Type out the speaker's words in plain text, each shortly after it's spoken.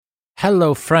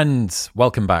Hello, friends.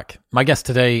 Welcome back. My guest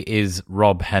today is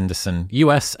Rob Henderson,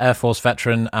 US Air Force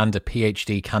veteran and a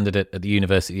PhD candidate at the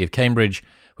University of Cambridge.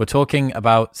 We're talking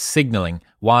about signaling,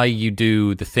 why you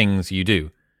do the things you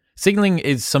do. Signaling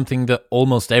is something that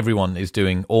almost everyone is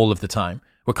doing all of the time.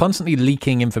 We're constantly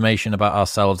leaking information about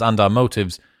ourselves and our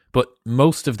motives, but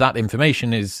most of that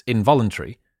information is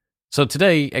involuntary. So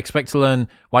today, expect to learn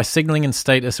why signaling and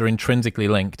status are intrinsically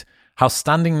linked, how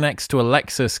standing next to a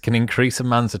Lexus can increase a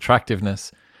man's attractiveness,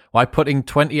 why putting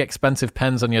 20 expensive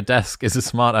pens on your desk is a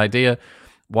smart idea,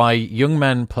 why young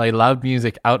men play loud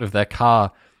music out of their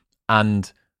car,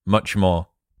 and much more.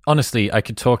 Honestly, I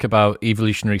could talk about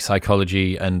evolutionary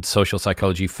psychology and social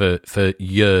psychology for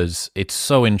years. It's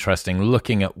so interesting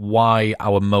looking at why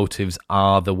our motives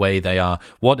are the way they are.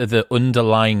 What are the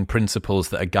underlying principles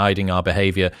that are guiding our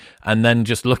behavior? And then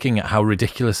just looking at how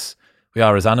ridiculous we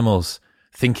are as animals,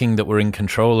 thinking that we're in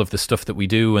control of the stuff that we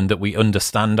do and that we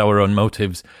understand our own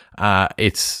motives.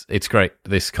 It's great.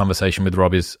 This conversation with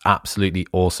Rob is absolutely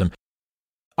awesome.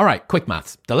 All right, quick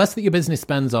maths. The less that your business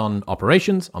spends on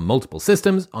operations, on multiple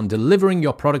systems, on delivering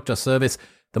your product or service,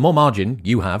 the more margin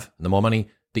you have, the more money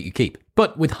that you keep.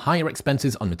 But with higher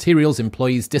expenses on materials,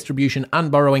 employees, distribution, and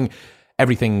borrowing,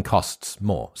 everything costs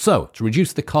more. So, to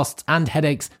reduce the costs and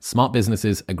headaches, smart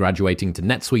businesses are graduating to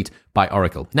NetSuite by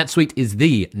Oracle. NetSuite is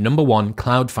the #1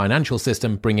 cloud financial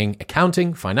system, bringing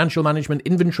accounting, financial management,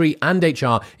 inventory, and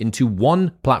HR into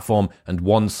one platform and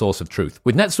one source of truth.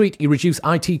 With NetSuite, you reduce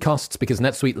IT costs because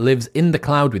NetSuite lives in the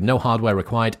cloud with no hardware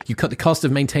required. You cut the cost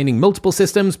of maintaining multiple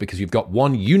systems because you've got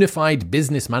one unified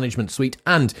business management suite,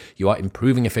 and you are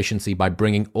improving efficiency by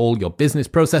bringing all your business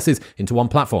processes into one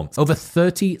platform. Over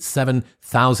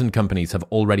 37,000 companies have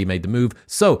already made the move,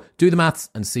 so do the maths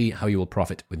and see how you will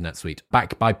profit with NetSuite.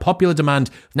 Backed by popular demand,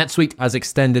 NetSuite has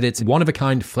extended its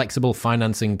one-of-a-kind flexible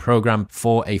financing program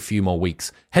for a few more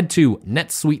weeks. Head to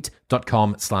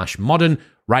netsuite.com/modern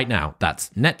right now.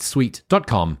 That's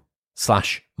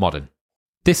netsuite.com/modern.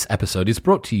 This episode is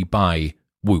brought to you by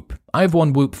Whoop. I've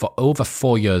worn Whoop for over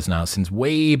 4 years now, since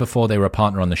way before they were a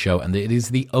partner on the show, and it is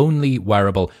the only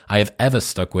wearable I have ever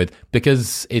stuck with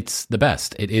because it's the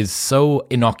best. It is so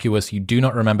innocuous, you do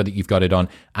not remember that you've got it on,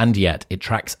 and yet it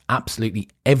tracks absolutely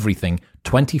everything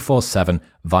 24/7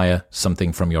 via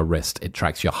something from your wrist. It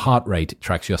tracks your heart rate, it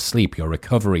tracks your sleep, your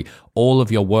recovery, all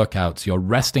of your workouts, your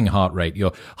resting heart rate,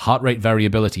 your heart rate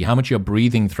variability, how much you're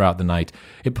breathing throughout the night.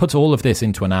 It puts all of this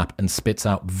into an app and spits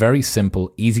out very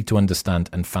simple, easy to understand,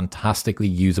 and fantastically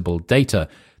usable data.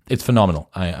 It's phenomenal.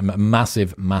 I am a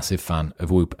massive, massive fan of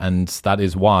Whoop, and that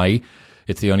is why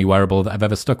it's the only wearable that I've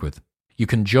ever stuck with. You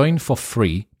can join for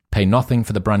free, pay nothing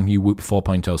for the brand new Whoop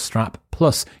 4.0 strap,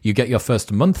 plus you get your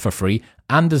first month for free,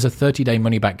 and there's a 30-day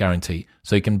money-back guarantee.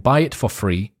 So you can buy it for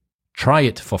free, try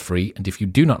it for free, and if you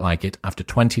do not like it, after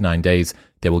 29 days,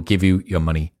 they will give you your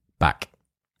money back.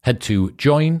 Head to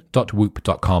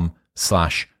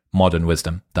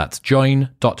join.whoop.com/modernwisdom. That's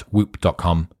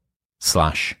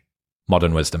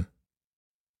join.whoop.com/modernwisdom.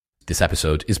 This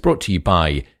episode is brought to you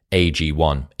by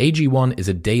AG1. AG1 is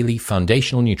a daily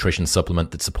foundational nutrition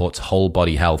supplement that supports whole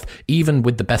body health. Even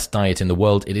with the best diet in the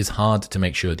world, it is hard to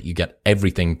make sure that you get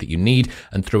everything that you need,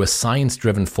 and through a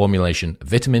science-driven formulation of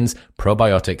vitamins,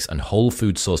 probiotics, and whole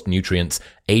food sourced nutrients,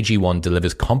 AG1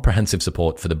 delivers comprehensive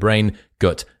support for the brain,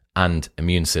 gut, and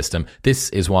immune system. This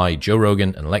is why Joe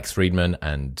Rogan and Lex Fridman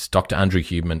and Dr. Andrew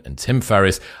Huberman and Tim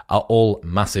Ferriss are all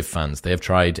massive fans. They have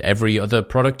tried every other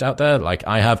product out there, like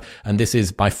I have, and this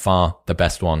is by far the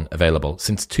best one available.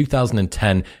 Since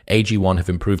 2010, AG1 have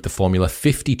improved the formula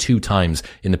 52 times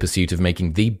in the pursuit of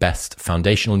making the best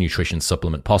foundational nutrition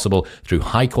supplement possible through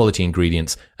high-quality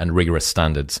ingredients and rigorous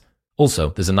standards. Also,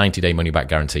 there's a 90-day money-back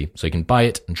guarantee, so you can buy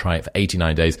it and try it for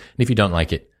 89 days, and if you don't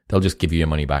like it, they'll just give you your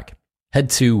money back. Head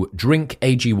to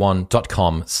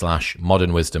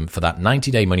drinkag1.com/modernwisdom for that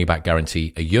 90-day money-back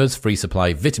guarantee, a year's free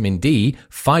supply, vitamin D,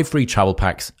 5 free travel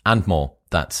packs, and more.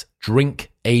 That's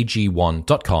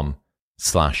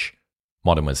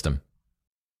drinkag1.com/modernwisdom.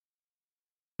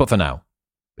 But for now,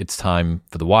 it's time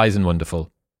for the wise and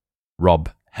wonderful Rob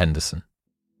Henderson.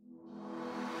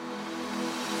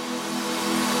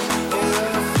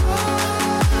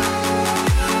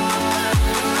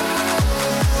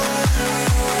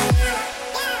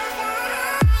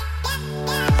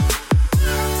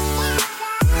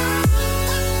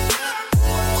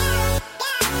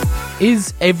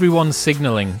 Is everyone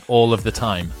signaling all of the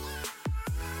time?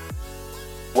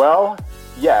 Well,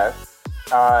 yes.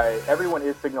 Everyone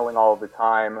is signaling all of the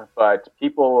time, but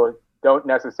people don't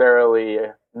necessarily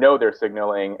know they're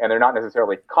signaling, and they're not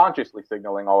necessarily consciously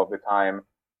signaling all of the time.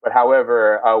 But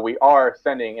however, we are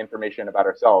sending information about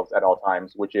ourselves at all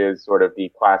times, which is sort of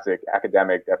the classic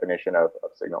academic definition of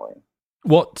signaling.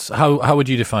 How would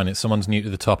you define it? Someone's new to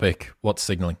the topic. What's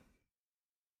signaling?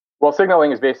 Well,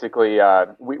 signaling is basically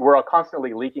we're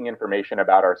constantly leaking information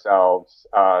about ourselves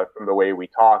from the way we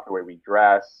talk, the way we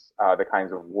dress, the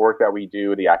kinds of work that we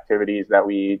do, the activities that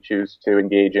we choose to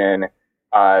engage in.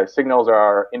 Signals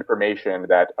are information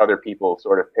that other people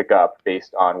sort of pick up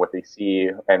based on what they see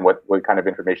and what kind of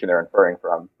information they're inferring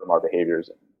from our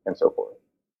behaviors and so forth.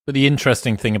 But the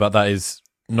interesting thing about that is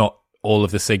not all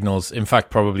of the signals. In fact,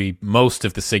 probably most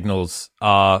of the signals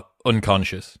are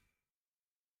unconscious.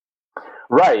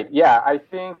 Right. Yeah. I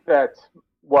think that,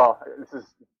 well, this is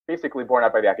basically borne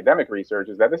out by the academic research,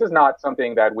 is that this is not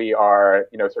something that we are,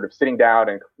 sort of sitting down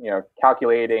and,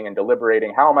 calculating and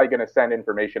deliberating. How am I going to send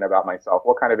information about myself?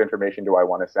 What kind of information do I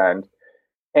want to send?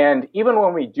 And even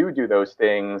when we do those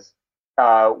things,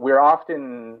 we're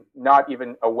often not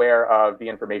even aware of the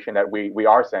information that we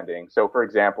are sending. So, for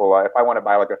example, if I want to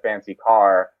buy like a fancy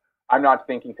car, I'm not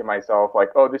thinking to myself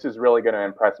like, oh, this is really going to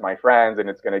impress my friends and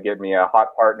it's going to get me a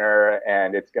hot partner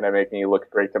and it's going to make me look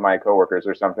great to my coworkers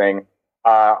or something.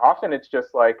 Often it's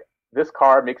just like, this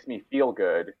car makes me feel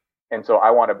good, and so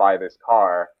I want to buy this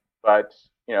car. But,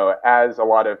 as a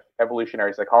lot of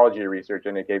evolutionary psychology research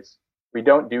indicates, we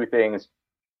don't do things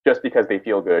just because they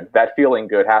feel good. That feeling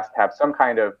good has to have some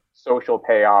kind of social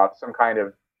payoff, some kind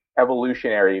of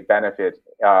evolutionary benefit.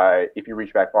 If you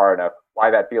reach back far enough, why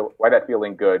that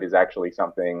feeling good is actually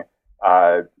something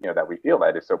that we feel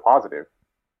that is so positive.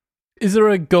 Is there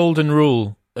a golden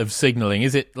rule of signaling?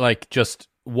 Is it like just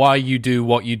why you do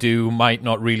what you do might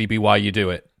not really be why you do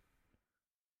it?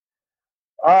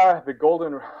 The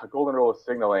golden rule of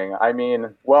signaling.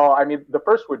 The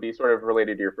first would be sort of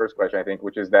related to your first question, I think,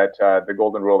 which is that the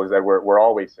golden rule is that we're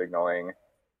always signaling,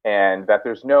 and that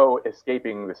there's no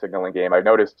escaping the signaling game. I've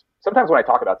noticed sometimes when I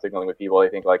talk about signaling with people, they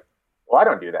think like, well, I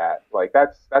don't do that. Like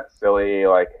that's silly.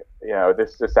 Like,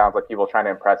 this just sounds like people trying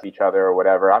to impress each other or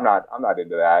whatever. I'm not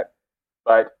into that.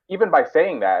 But even by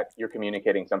saying that, you're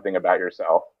communicating something about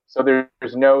yourself. So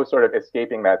there's no sort of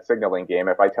escaping that signaling game.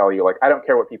 If I tell you, like, I don't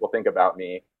care what people think about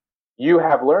me, you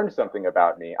have learned something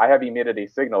about me. I have emitted a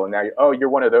signal, and now you're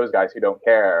one of those guys who don't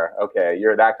care. Okay,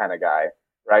 you're that kind of guy,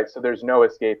 right? So there's no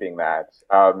escaping that.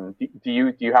 Do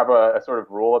you have a sort of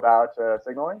rule about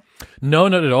signaling? No,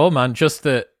 not at all, man. Just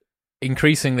that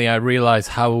increasingly I realize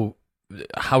how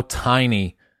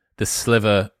tiny the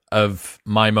sliver of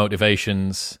my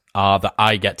motivations are that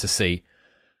I get to see,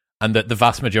 and that the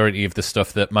vast majority of the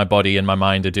stuff that my body and my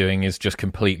mind are doing is just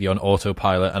completely on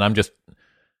autopilot, and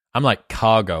I'm like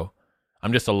cargo.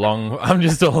 I'm just along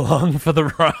for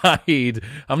the ride.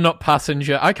 I'm not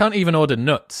passenger. I can't even order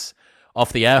nuts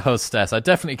off the air hostess. I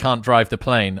definitely can't drive the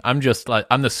plane. I'm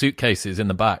the suitcases in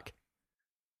the back.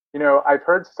 I've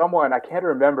heard someone, I can't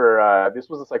remember, this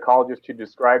was a psychologist who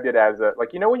described it as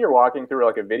when you're walking through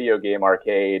like a video game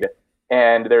arcade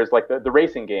and there's like the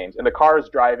racing games and the car is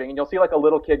driving and you'll see like a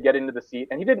little kid get into the seat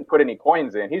and he didn't put any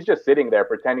coins in. He's just sitting there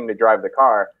pretending to drive the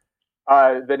car.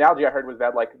 The analogy I heard was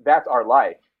that like, that's our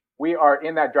life. We are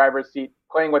in that driver's seat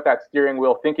playing with that steering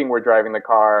wheel, thinking we're driving the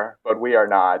car, but we are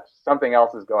not. Something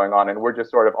else is going on and we're just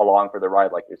sort of along for the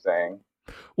ride, like you're saying.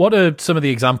 What are some of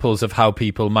the examples of how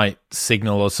people might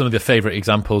signal, or some of the favorite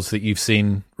examples that you've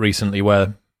seen recently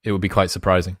where it would be quite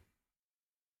surprising?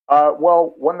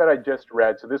 Well, one that I just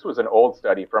read. So this was an old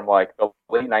study from like the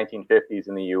late 1950s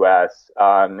in the U.S.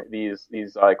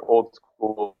 These like old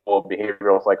school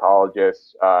behavioral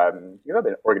psychologists,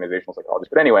 the organizational psychologists.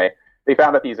 But anyway, they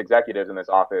found that these executives in this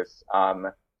office,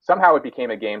 somehow it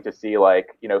became a game to see like,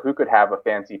 who could have a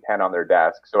fancy pen on their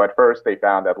desk. So at first they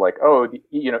found that like,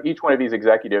 each one of these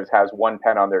executives has one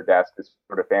pen on their desk, this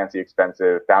sort of fancy,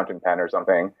 expensive fountain pen or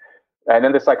something. And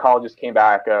then the psychologist came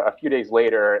back a few days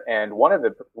later, and one of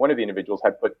the individuals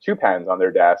had put two pens on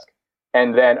their desk.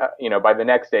 And then, by the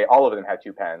next day, all of them had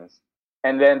two pens.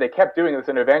 And then they kept doing this,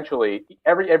 and eventually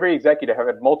every executive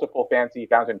had multiple fancy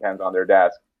fountain pens on their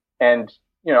desk. And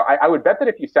I would bet that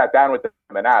if you sat down with them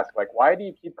and asked, like, why do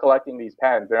you keep collecting these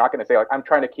pens? They're not going to say, like, I'm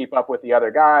trying to keep up with the other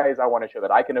guys. I want to show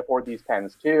that I can afford these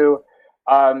pens too.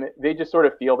 They just sort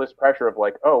of feel this pressure of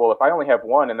like, oh, well, if I only have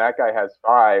one and that guy has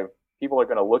five, people are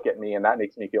going to look at me and that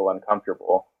makes me feel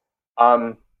uncomfortable.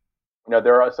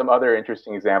 There are some other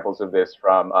interesting examples of this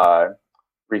from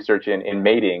research in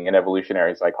mating and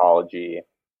evolutionary psychology.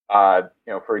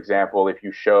 For example, if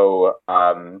you show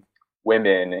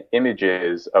women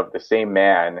images of the same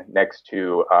man next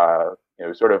to,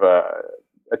 sort of a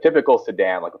typical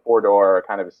sedan, like a four-door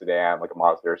kind of a sedan, like a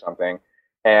Mazda or something,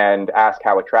 and ask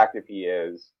how attractive he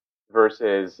is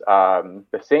versus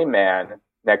the same man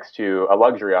next to a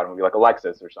luxury automobile like a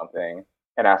Lexus or something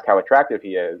and ask how attractive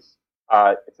he is,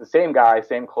 it's the same guy,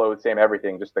 same clothes, same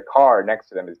everything, just the car next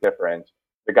to them is different.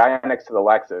 The guy next to the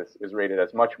Lexus is rated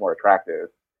as much more attractive.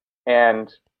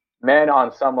 And men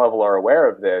on some level are aware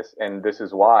of this, and this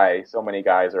is why so many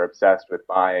guys are obsessed with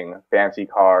buying fancy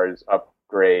cars,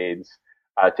 upgrades,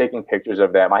 taking pictures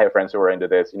of them. I have friends who are into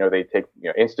this. They take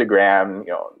Instagram.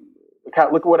 Look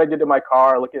at what I did to my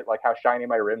car. Look at like how shiny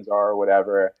my rims are, or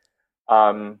whatever.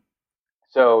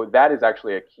 So that is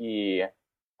actually a key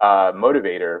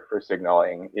motivator for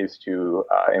signaling, is to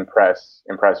impress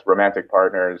romantic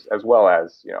partners as well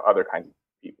as other kinds of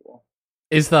people.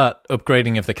 Is that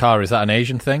upgrading of the car, is that an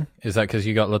Asian thing? Is that because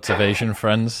you got lots of Asian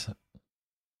friends?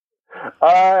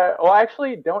 Well, I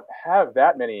actually don't have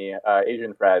that many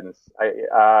Asian friends.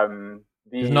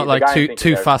 It's not like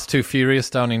too fast, too furious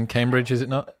down in Cambridge, is it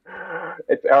not?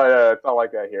 It's not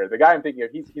like that here. The guy I'm thinking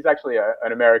of, he's actually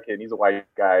an American. He's a white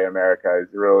guy in America.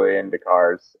 He's really into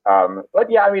cars. But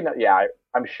yeah,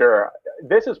 I'm sure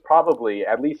this is probably,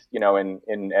 at least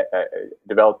in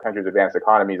developed countries, advanced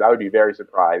economies, I would be very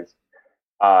surprised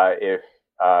if,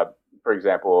 for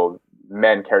example,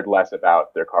 men cared less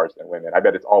about their cars than women. I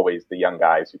bet it's always the young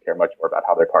guys who care much more about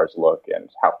how their cars look and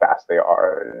how fast they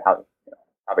are and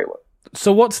how they look.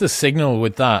 So what's the signal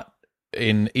with that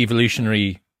in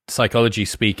evolutionary psychology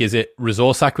speak? Is it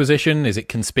resource acquisition? Is it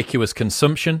conspicuous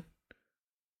consumption?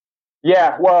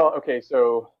 Yeah, well, okay,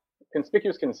 so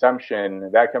conspicuous consumption,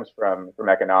 that comes from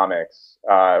economics,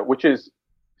 which is,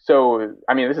 so,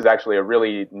 I mean, this is actually a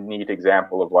really neat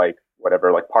example of like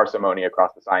parsimony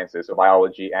across the sciences. So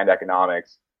biology and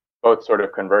economics both sort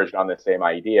of converged on the same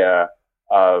idea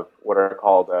of what are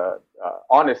called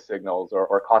honest signals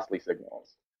or costly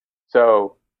signals.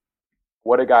 So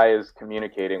what a guy is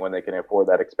communicating when they can afford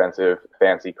that expensive,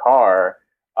 fancy car,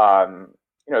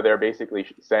 they're basically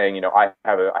saying, I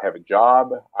have a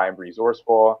job, I'm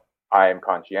resourceful, I'm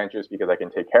conscientious because I can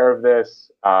take care of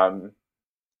this.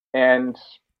 And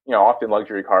often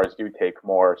luxury cars do take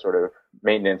more sort of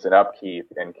maintenance and upkeep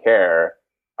and care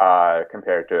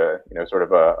compared to sort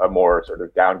of a more sort of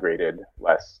downgraded,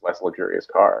 less luxurious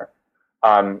car.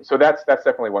 So that's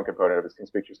definitely one component of it,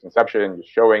 conspicuous consumption, just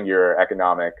showing your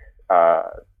economic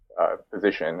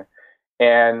position.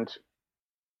 And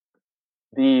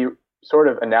the sort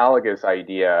of analogous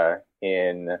idea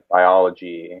in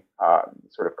biology,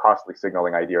 sort of costly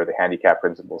signaling idea, or the handicap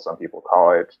principle, some people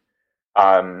call it.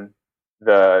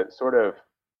 The sort of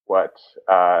what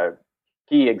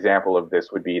key example of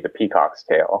this would be the peacock's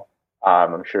tail.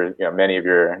 I'm sure many of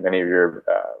your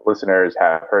listeners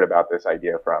have heard about this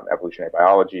idea from evolutionary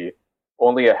biology.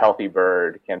 Only a healthy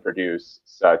bird can produce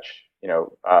such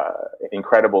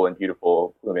incredible and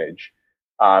beautiful plumage.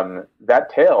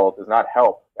 That tail does not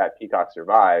help that peacock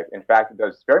survive. In fact, it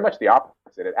does very much the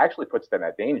opposite. It actually puts them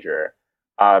at danger.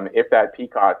 If that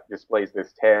peacock displays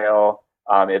this tail,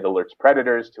 it alerts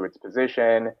predators to its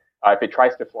position. If it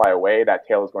tries to fly away, that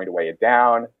tail is going to weigh it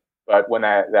down. But when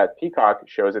that peacock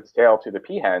shows its tail to the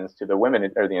peahens, to the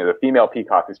women, or the female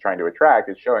peacock is trying to attract,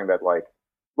 it's showing that, like,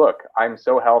 look, I'm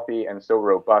so healthy and so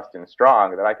robust and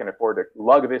strong that I can afford to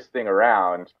lug this thing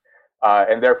around,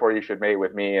 and therefore you should mate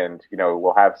with me, and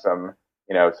we'll have some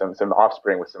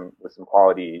offspring with some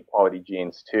quality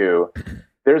genes too.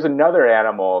 There's another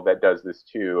animal that does this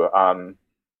too.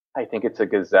 I think it's a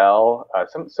gazelle,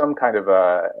 some kind of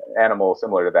animal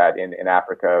similar to that in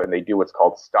Africa, and they do what's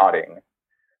called stotting.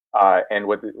 And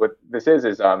what this is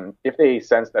if they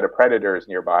sense that a predator is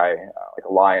nearby, like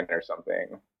a lion or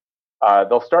something,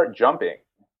 they'll start jumping.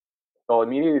 They'll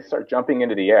immediately start jumping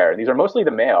into the air. These are mostly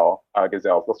the male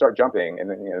gazelles. They'll start jumping, and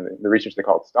then the research they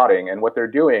call it stotting. And what they're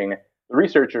doing, the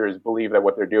researchers believe that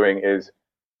what they're doing is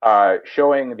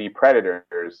showing the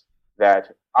predators that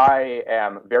I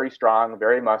am very strong,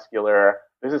 very muscular.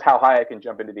 This is how high I can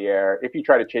jump into the air. If you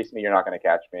try to chase me, you're not going to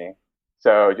catch me.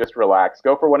 So just relax.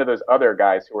 Go for one of those other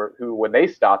guys who when they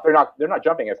stop, they're not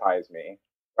jumping as high as me,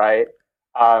 right?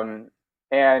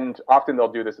 And often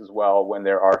they'll do this as well when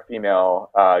there are female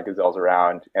gazelles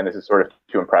around, and this is sort of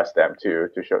to impress them to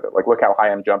show that, like, look how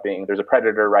high I'm jumping. There's a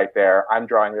predator right there. I'm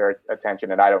drawing their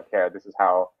attention, and I don't care. This is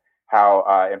how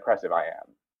impressive I am.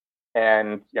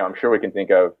 And I'm sure we can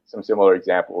think of some similar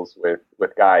examples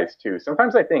with guys too.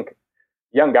 Sometimes I think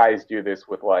young guys do this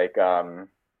with like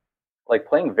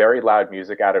playing very loud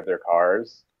music out of their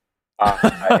cars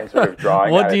and sort of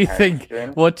drawing. What do you think?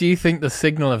 What do you think the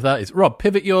signal of that is? Rob,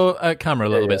 pivot your camera a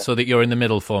little bit so that you're in the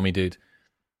middle for me, dude.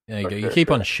 There you go. You keep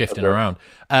on shifting around.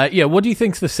 What do you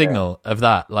think's the signal of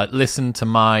that? Like, listen to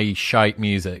my shite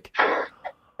music.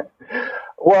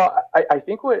 Well, I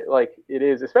think what it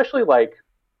is, especially like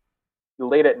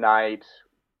late at night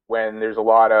when there's a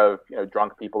lot of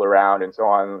drunk people around and so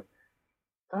on,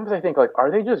 sometimes I think like, are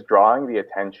they just drawing the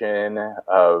attention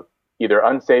of either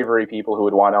unsavory people who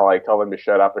would want to like tell them to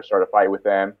shut up or start a fight with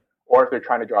them, or if they're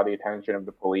trying to draw the attention of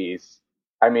the police?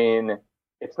 I mean,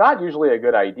 it's not usually a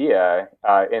good idea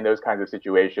in those kinds of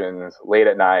situations, late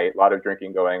at night, a lot of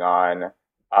drinking going on,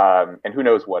 and who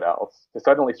knows what else, to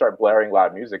suddenly start blaring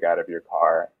loud music out of your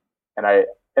car. And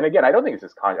and again, I don't think it's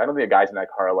just I don't think the guys in that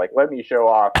car are like, let me show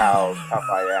off how tough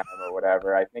I am or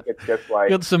whatever. I think it's just like,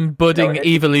 You got some budding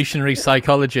evolutionary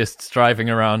psychologists driving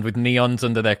around with neons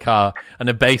under their car and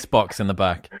a bass box in the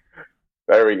back.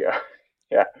 There we go.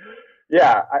 Yeah.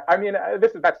 Yeah, I mean,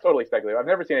 that's totally speculative. I've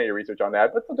never seen any research on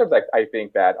that, but sometimes I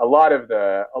think that a lot of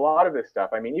this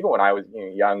stuff. I mean, even when I was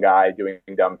a young guy doing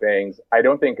dumb things, I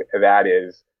don't think that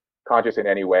is conscious in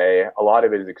any way. A lot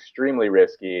of it is extremely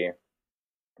risky,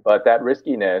 but that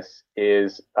riskiness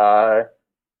is,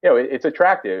 it's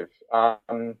attractive.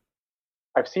 I've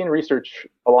seen research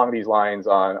along these lines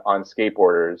on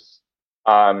skateboarders.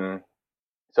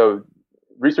 So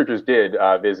researchers did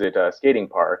visit a skating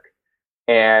park.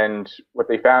 And what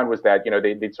they found was that,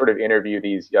 they'd sort of interview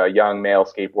these young male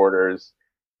skateboarders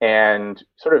and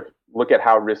sort of look at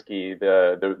how risky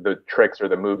the tricks or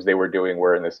the moves they were doing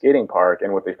were in the skating park.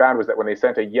 And what they found was that when they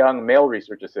sent a young male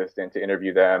research assistant to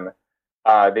interview them,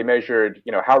 they measured,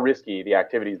 how risky the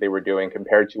activities they were doing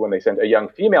compared to when they sent a young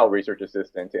female research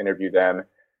assistant to interview them.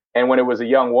 And when it was a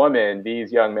young woman,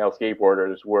 these young male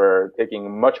skateboarders were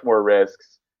taking much more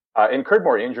risks, incurred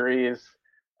more injuries,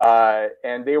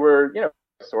 and they were,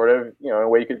 sort of, in a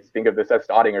way you could think of this as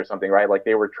stalking or something, right? Like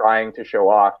they were trying to show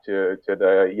off to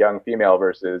the young female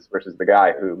versus the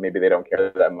guy who maybe they don't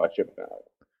care that much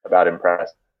about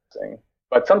impressing.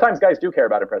 But sometimes guys do care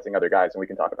about impressing other guys, and we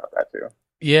can talk about that too.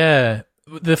 Yeah.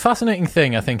 The fascinating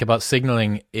thing, I think, about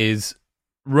signaling is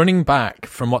running back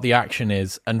from what the action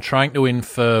is and trying to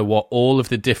infer what all of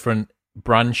the different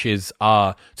branches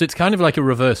are. So it's kind of like a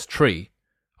reverse tree,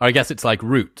 or I guess it's like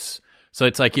roots. So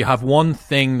it's like you have one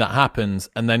thing that happens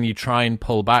and then you try and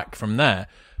pull back from there.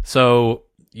 So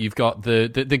you've got the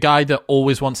guy that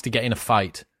always wants to get in a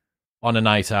fight on a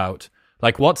night out.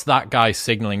 Like, what's that guy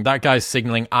signaling? That guy's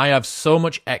signaling, I have so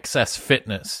much excess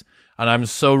fitness and I'm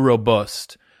so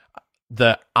robust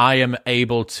that I am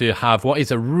able to have what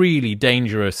is a really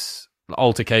dangerous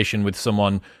altercation with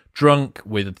someone drunk,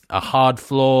 with a hard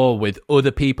floor, with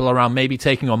other people around, maybe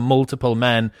taking on multiple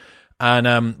men.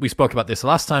 And we spoke about this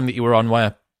last time that you were on,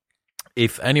 where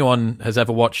if anyone has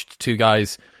ever watched two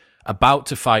guys about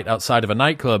to fight outside of a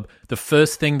nightclub, the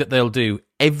first thing that they'll do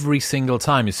every single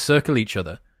time is circle each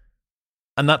other.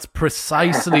 And that's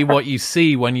precisely what you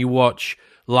see when you watch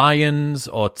lions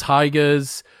or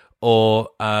tigers or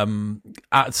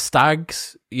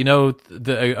stags,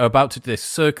 that are about to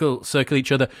circle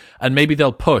each other, and maybe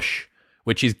they'll push,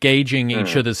 which is gauging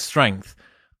each other's strength.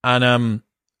 And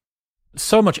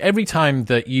so much every time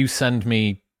that you send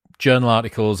me journal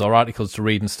articles or articles to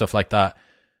read and stuff like that,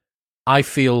 I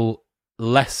feel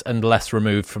less and less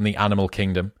removed from the animal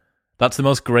kingdom. That's the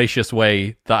most gracious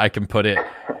way that I can put it.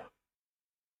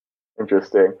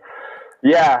 Interesting.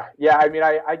 Yeah. I mean,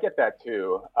 I get that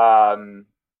too.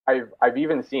 I've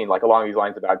even seen, like, along these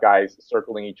lines about guys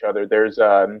circling each other. There's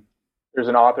an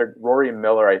author, Rory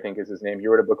Miller, I think is his name. He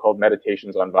wrote a book called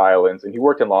Meditations on Violence, and he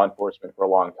worked in law enforcement for a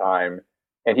long time.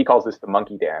 And he calls this the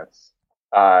monkey dance.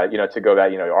 To go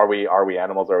that, are we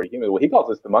animals? Are we humans? Well, he calls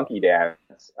this the monkey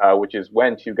dance, which is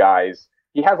when two guys,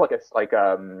 he has like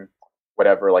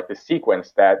the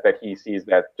sequence that he sees,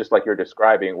 that just like you're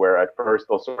describing, where at first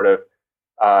they'll sort of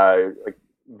like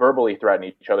verbally threaten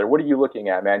each other. What are you looking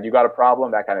at, man? You got a problem?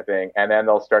 That kind of thing. And then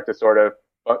they'll start to sort of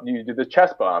you do the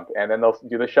chest bump, and then they'll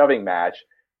do the shoving match.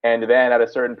 And then at a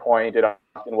certain point, it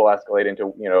often will escalate into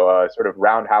a sort of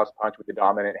roundhouse punch with the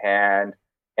dominant hand.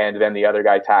 And then the other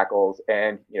guy tackles,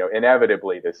 and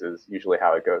inevitably this is usually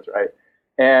how it goes, right?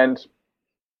 And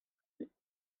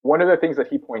one of the things that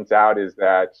he points out is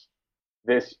that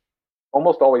this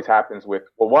almost always happens with,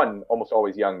 well, one, almost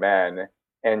always young men,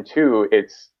 and two,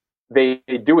 they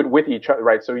do it with each other,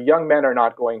 right? So young men are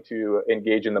not going to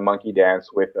engage in the monkey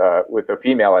dance with a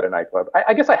female at a nightclub.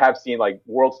 I guess I have seen like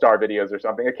World Star videos or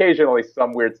something. Occasionally,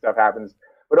 some weird stuff happens,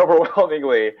 but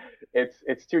overwhelmingly,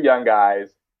 it's two young guys.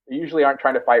 They usually aren't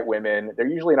trying to fight women. They're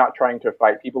usually not trying to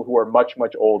fight people who are much,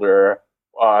 much older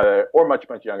or much,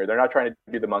 much younger. They're not trying to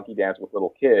do the monkey dance with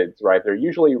little kids, right? They're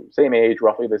usually same age,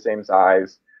 roughly the same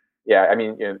size. Yeah, I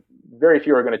mean, very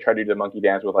few are going to try to do the monkey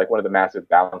dance with like one of the massive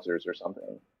bouncers or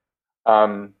something.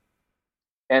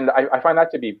 And I find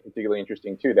that to be particularly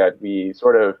interesting too, that we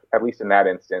sort of, at least in that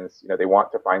instance, they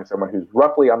want to find someone who's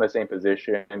roughly on the same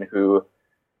position, who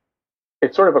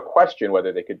it's sort of a question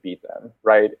whether they could beat them,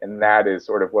 right? And that is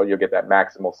sort of where you'll get that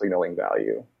maximal signaling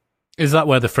value. Is that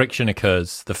where the friction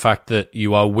occurs? The fact that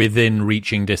you are within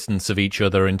reaching distance of each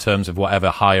other in terms of whatever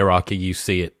hierarchy you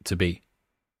see it to be?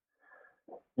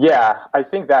 Yeah, I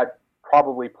think that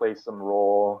probably plays some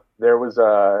role. There was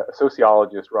a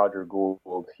sociologist, Roger Gould.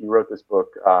 He wrote this book,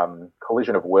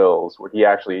 Collision of Wills, where he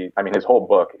actually, I mean, his whole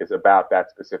book is about that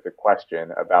specific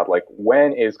question about like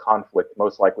when is conflict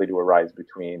most likely to arise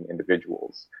between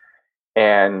individuals?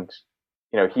 And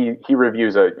he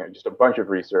reviews just a bunch of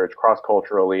research cross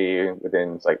culturally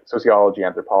within like sociology,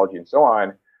 anthropology, and so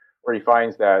on, where he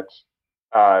finds that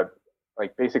uh,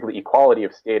 like basically equality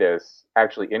of status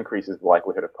actually increases the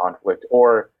likelihood of conflict,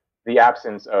 or the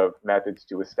absence of methods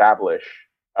to establish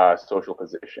social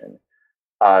position.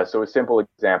 So a simple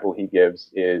example he gives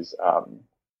is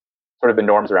sort of the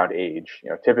norms around age.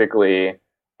 Typically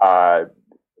uh,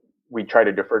 we try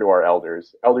to defer to our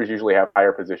elders. Elders usually have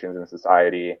higher positions in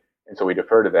society, and so we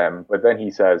defer to them. But then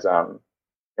he says,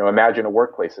 imagine a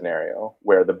workplace scenario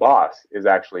where the boss is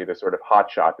actually the sort of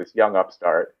hotshot, this young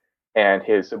upstart, and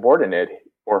his subordinate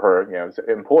or her,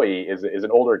 employee is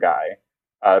an older guy,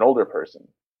 an older person.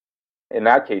 In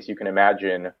that case, you can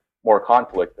imagine more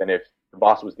conflict than if the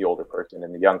boss was the older person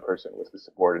and the young person was the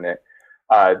subordinate.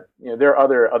 There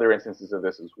are other instances of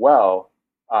this as well,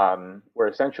 where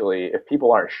essentially, if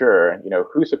people aren't sure,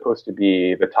 who's supposed to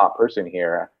be the top person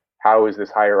here, how is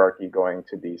this hierarchy going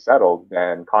to be settled,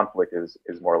 then conflict is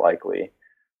more likely.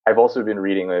 I've also been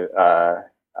reading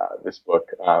this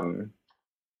book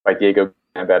by Diego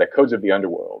Gambetta, Codes of the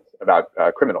Underworld, about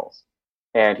criminals.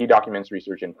 And he documents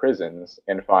research in prisons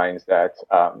and finds that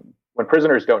when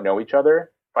prisoners don't know each other,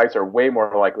 fights are way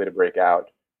more likely to break out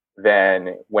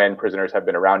than when prisoners have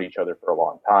been around each other for a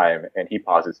long time. And he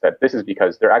posits that this is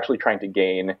because they're actually trying to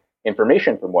gain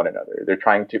information from one another. They're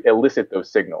trying to elicit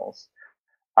those signals.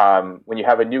 When you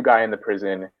have a new guy in the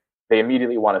prison, they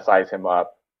immediately want to size him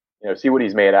up, see what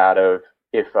he's made out of.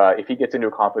 If he gets into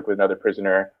a conflict with another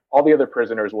prisoner, all the other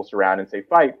prisoners will surround and say,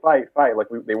 fight, fight, fight. Like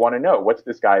they want to know, what's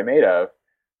this guy made of?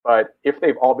 But if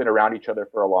they've all been around each other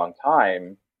for a long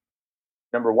time,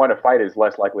 number one, a fight is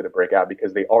less likely to break out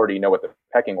because they already know what the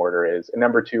pecking order is. And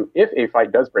number two, if a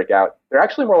fight does break out, they're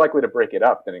actually more likely to break it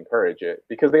up than encourage it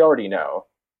because they already know.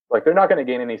 Like they're not going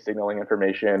to gain any signaling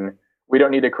information. We don't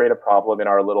need to create a problem in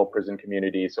our little prison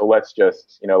community. So let's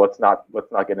just, let's not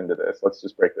get into this. Let's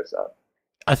just break this up.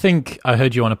 I think I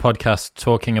heard you on a podcast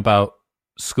talking about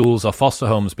schools or foster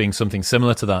homes being something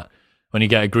similar to that. When you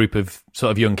get a group of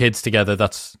sort of young kids together,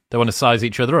 they want to size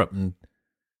each other up and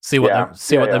see what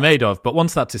they're made of. But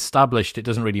once that's established, it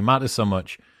doesn't really matter so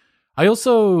much. I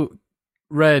also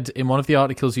read in one of the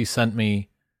articles you sent me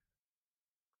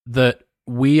that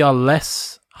we are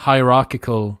less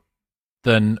hierarchical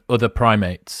than other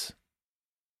primates.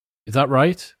 Is that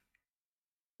right?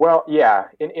 Well, yeah,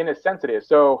 in a sense it is.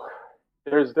 So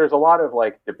there's a lot of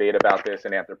like debate about this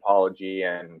in anthropology,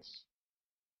 and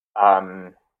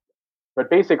but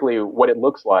basically what it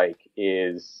looks like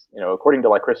is, according to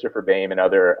like Christopher Bain and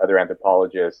other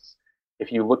anthropologists,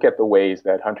 if you look at the ways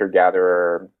that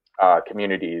hunter-gatherer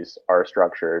communities are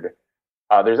structured,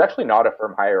 there's actually not a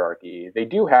firm hierarchy. They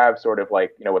do have sort of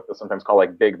like, what they'll sometimes call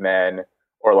like big men,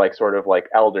 or like sort of like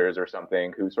elders or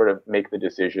something, who sort of make the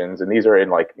decisions. And these are in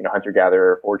like,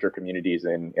 hunter-gatherer forager communities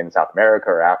in South America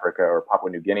or Africa or Papua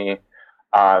New Guinea.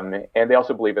 And they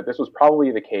also believe that this was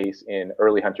probably the case in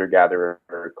early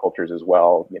hunter-gatherer cultures as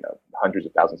well, hundreds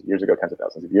of thousands of years ago, tens of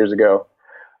thousands of years ago.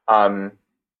 That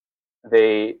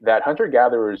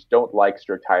hunter-gatherers don't like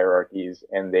strict hierarchies,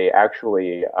 and they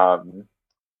actually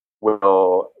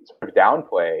will sort of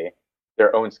downplay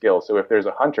their own skills. So if there's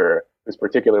a hunter who's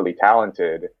particularly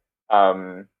talented,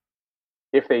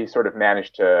 if they sort of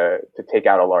manage to take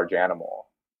out a large animal,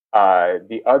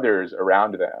 the others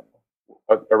around them,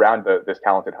 around this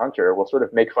talented hunter, will sort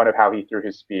of make fun of how he threw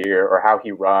his spear or how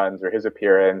he runs or his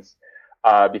appearance,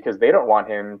 because they don't want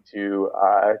him to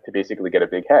basically get a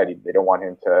big head. They don't want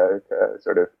him to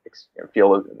sort of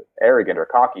feel arrogant or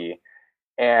cocky.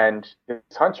 And this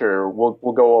hunter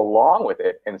will go along with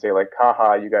it and say like,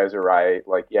 haha, you guys are right.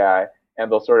 Like, yeah.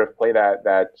 And they'll sort of play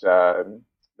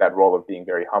that role of being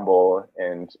very humble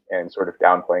and sort of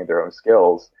downplaying their own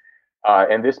skills.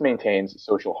 And this maintains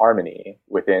social harmony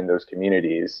within those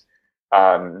communities.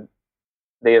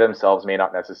 They themselves may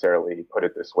not necessarily put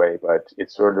it this way, but it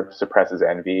sort of suppresses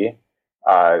envy.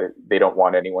 They don't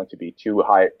want anyone to be too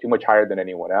much higher than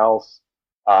anyone else.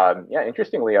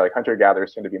 Interestingly, like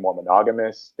hunter-gatherers tend to be more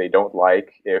monogamous. They don't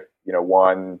like if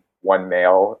one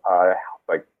male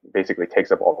like basically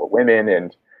takes up all the women,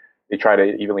 and they try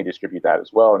to evenly distribute that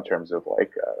as well in terms of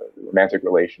like romantic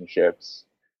relationships.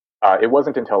 It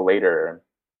wasn't until later,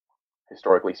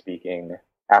 historically speaking,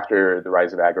 after the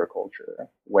rise of agriculture,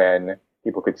 when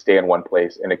people could stay in one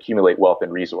place and accumulate wealth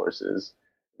and resources,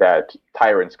 that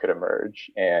tyrants could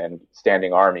emerge and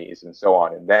standing armies and so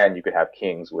on. And then you could have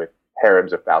kings with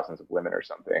harems of thousands of women or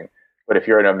something. But if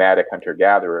you're a nomadic hunter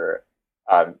gatherer,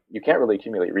 you can't really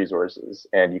accumulate resources,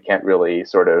 and you can't really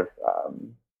sort of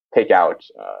take out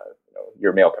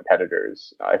your male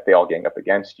competitors if they all gang up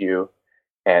against you,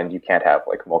 and you can't have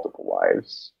like multiple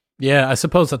wives. Yeah, I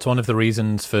suppose that's one of the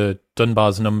reasons for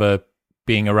Dunbar's number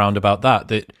being around about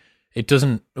that it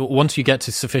doesn't, once you get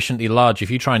to sufficiently large,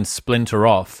 if you try and splinter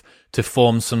off to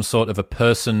form some sort of a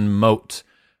person moat,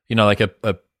 like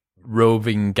a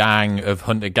roving gang of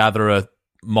hunter-gatherer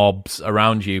mobs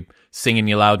around you singing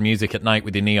your loud music at night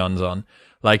with your neons on,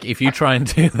 like if you try and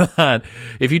do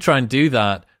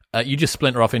that, you just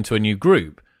splinter off into a new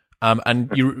group,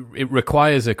 and it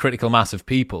requires a critical mass of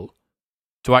people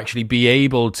to actually be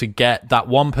able to get that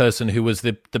one person who was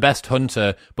the best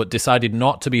hunter but decided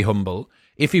not to be humble.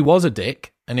 If he was a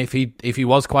dick, and if he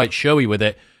was quite showy with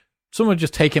it, someone would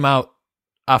just take him out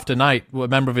after night. A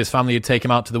member of his family would take him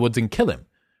out to the woods and kill him,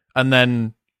 and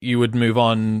then you would move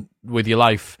on with your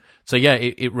life. So yeah,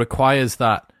 it requires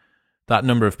that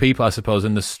number of people, I suppose,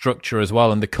 and the structure as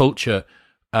well, and the culture,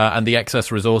 and the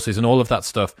excess resources, and all of that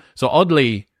stuff. So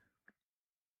oddly,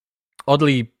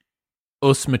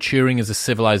 us maturing as a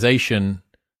civilization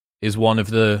is one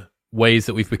of the ways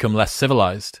that we've become less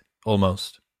civilized,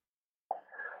 almost.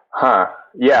 Huh.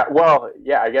 Yeah. Well,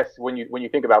 yeah, I guess when you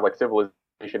think about like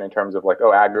civilization in terms of like,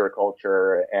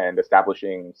 agriculture and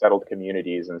establishing settled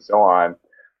communities and so on,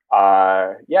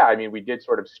 yeah, I mean, we did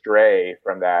sort of stray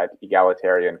from that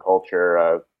egalitarian culture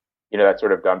of, that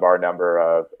sort of Dunbar number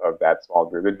of that small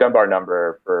group. The Dunbar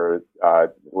number, for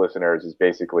listeners, is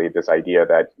basically this idea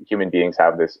that human beings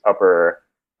have this upper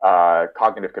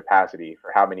cognitive capacity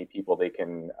for how many people they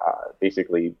can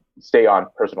basically stay on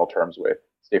personal terms with,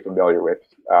 stay familiar with.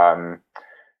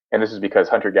 And this is because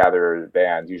hunter-gatherer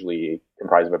bands usually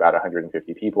comprise of about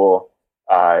 150 people.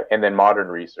 And then modern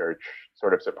research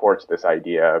sort of supports this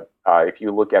idea. If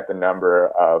you look at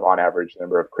on average, the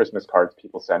number of Christmas cards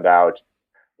people send out,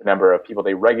 the number of people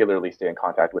they regularly stay in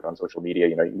contact with on social media,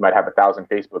 you might have 1,000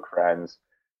 Facebook friends,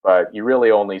 but you really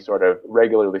only sort of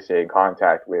regularly stay in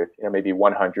contact with, maybe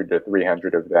 100 to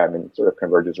 300 of them, and sort of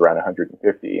converges around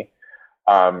 150.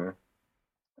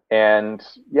 And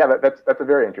yeah, that's a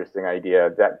very interesting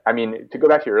idea. That, I mean, to go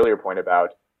back to your earlier point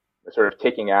about sort of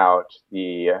taking out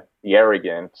the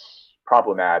arrogant,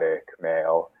 problematic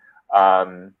male,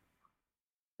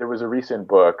 there was a recent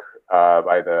book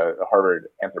by the Harvard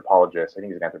anthropologist, I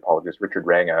think he's an anthropologist, Richard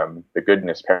Wrangham, The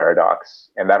Goodness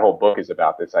Paradox. And that whole book is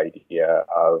about this idea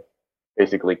of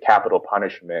basically capital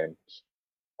punishment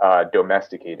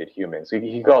domesticated humans. So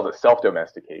he calls it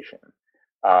self-domestication,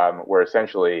 where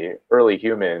essentially early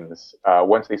humans,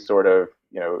 once they sort of,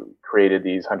 created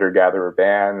these hunter-gatherer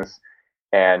bands,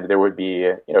 and there would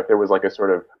be, if there was like a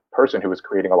sort of person who was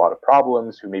creating a lot of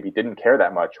problems, who maybe didn't care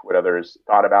that much what others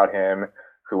thought about him,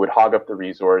 who would hog up the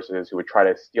resources, who would try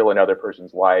to steal another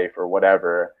person's life or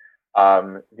whatever,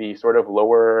 the sort of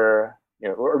lower,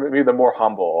 or maybe the more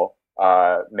humble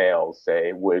males,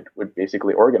 say, would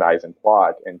basically organize and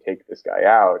plot and take this guy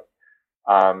out,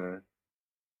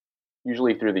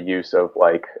 usually through the use of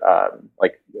like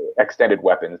extended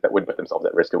weapons that would put themselves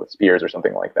at risk with spears or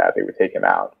something like that. They would take him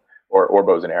out, or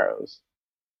bows and arrows.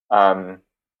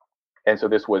 And so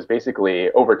this was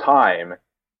basically, over time,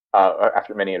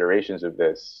 after many iterations of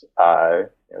this,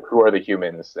 who are the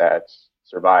humans that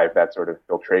survive that sort of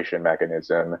filtration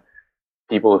mechanism?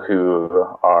 People who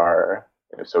are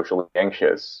socially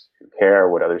anxious, who care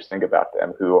what others think about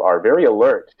them, who are very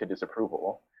alert to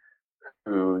disapproval,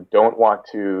 who don't want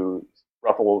to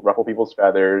ruffle people's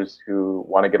feathers, who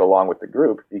want to get along with the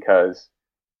group because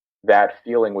that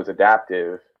feeling was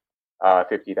adaptive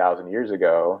 50,000 years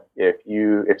ago.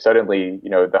 If suddenly,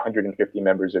 the 150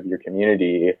 members of your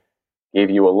community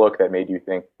gave you a look that made you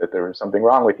think that there was something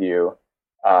wrong with you,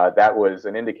 that was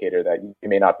an indicator that you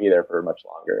may not be there for much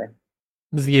longer.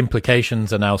 The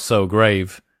implications are now so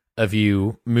grave of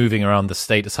you moving around the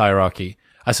status hierarchy.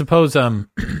 I suppose I've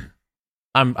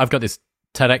got this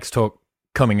TEDx talk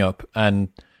coming up, and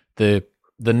the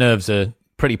nerves are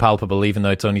pretty palpable, even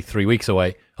though it's only 3 weeks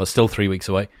away, or still 3 weeks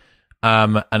away.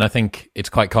 And I think it's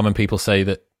quite common. People say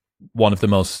that one of the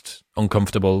most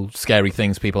uncomfortable, scary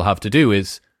things people have to do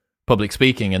is public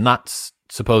speaking, and that's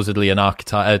supposedly an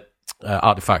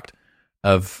artifact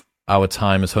of our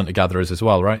time as hunter-gatherers as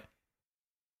well, right?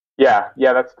 Yeah,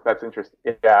 that's interesting.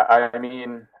 Yeah, I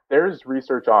mean, there's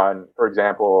research on, for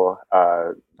example,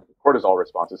 cortisol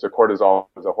responses. So cortisol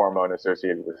is a hormone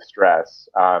associated with stress.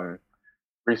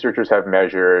 Researchers have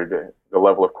measured the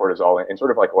level of cortisol in sort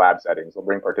of like lab settings. They'll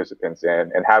bring participants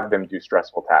in and have them do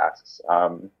stressful tasks.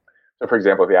 So, for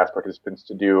example, if you ask participants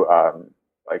to do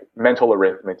like mental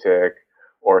arithmetic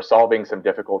or solving some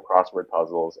difficult crossword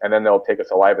puzzles, and then they'll take a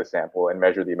saliva sample and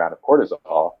measure the amount of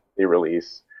cortisol they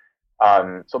release.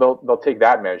 So they'll take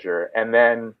that measure, and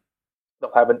then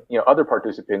they'll have other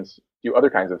participants do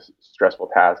other kinds of stressful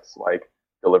tasks, like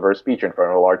deliver a speech in front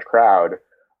of a large crowd,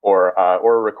 or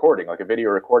a recording, like a video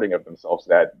recording of themselves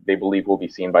that they believe will be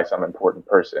seen by some important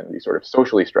person. These sort of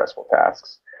socially stressful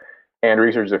tasks, and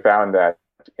researchers have found that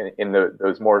in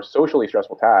those more socially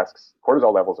stressful tasks,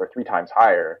 cortisol levels are 3 times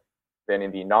higher than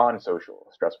in the non-social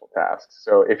stressful tasks.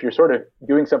 So if you're sort of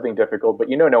doing something difficult, but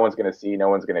no one's going to see, no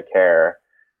one's going to care,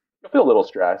 you'll feel a little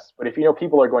stressed. But if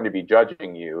people are going to be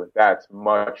judging you, that's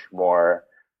much more,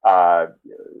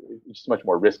 just much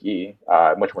more risky,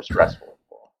 much more stressful.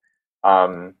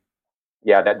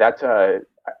 Yeah, that's. I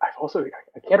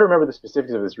can't remember the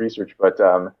specifics of this research, but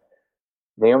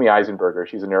Naomi Eisenberger,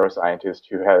 she's a neuroscientist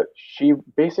she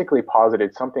basically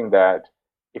posited something that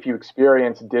if you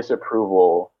experience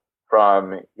disapproval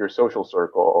from your social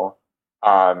circle,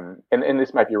 and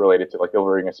this might be related to like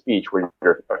delivering a speech where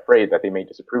you're afraid that they may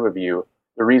disapprove of you,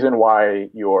 the reason why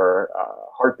your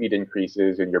heartbeat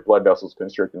increases and your blood vessels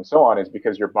constrict and so on is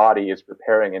because your body is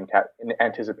preparing in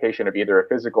anticipation of either a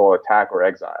physical attack or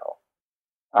exile.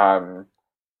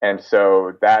 And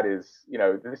so that is,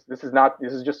 this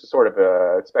is just a sort of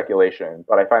a speculation,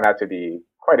 but I find that to be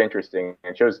quite interesting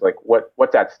and shows like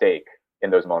what's at stake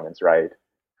in those moments, right?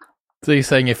 So you're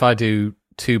saying if I do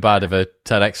too bad of a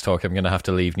TEDx talk, I'm going to have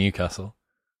to leave Newcastle?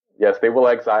 Yes, they will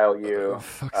exile you.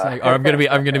 Fuck's sake. Or I'm going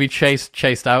to be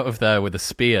chased out of there with a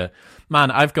spear.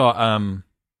 Man, I've got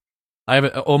I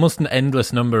have almost an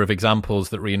endless number of examples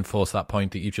that reinforce that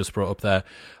point that you just brought up there.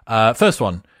 First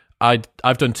one,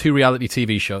 I've done 2 reality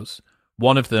TV shows.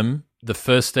 One of them, the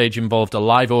first stage involved a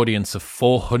live audience of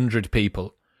 400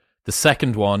 people. The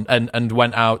second one, and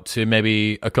went out to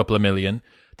maybe a couple of million.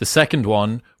 The second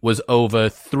one was over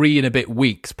 3 and a bit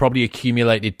weeks, probably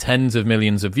accumulated tens of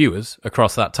millions of viewers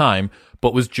across that time,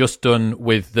 but was just done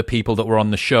with the people that were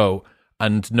on the show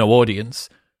and no audience.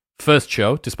 First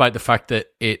show, despite the fact that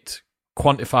it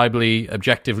quantifiably,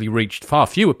 objectively reached far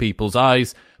fewer people's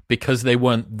eyes because they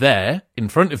weren't there in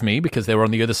front of me, because they were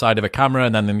on the other side of a camera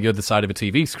and then on the other side of a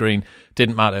TV screen,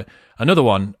 didn't matter. Another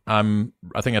one,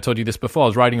 I think I told you this before, I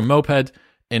was riding a moped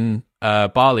in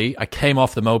Bali. I came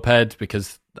off the moped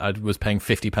because I was paying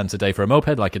 50 pence a day for a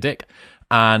moped like a dick.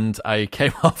 And I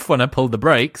came off when I pulled the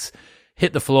brakes,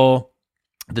 hit the floor.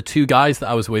 The 2 guys that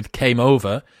I was with came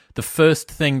over. The first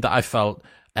thing that I felt,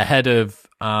 ahead of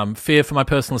fear for my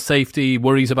personal safety,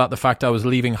 worries about the fact I was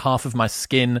leaving half of my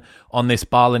skin on this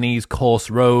Balinese coarse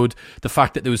road, the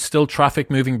fact that there was still traffic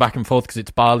moving back and forth because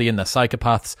it's Bali and they're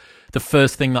psychopaths, the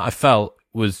first thing that I felt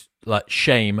was like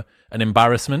shame and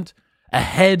embarrassment.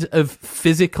 Ahead of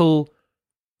physical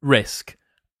risk,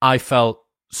 I felt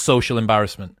social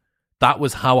embarrassment. That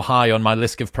was how high on my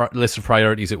list of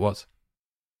priorities it was.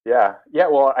 Yeah.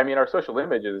 Well, I mean, our social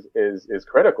image is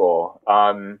critical.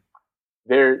 Along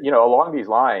these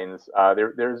lines,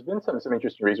 there's been some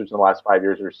interesting research in the last 5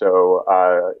 years or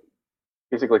so,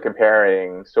 basically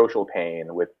comparing social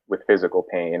pain with physical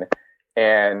pain.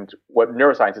 And what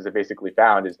neuroscientists have basically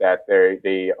found is that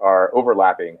they are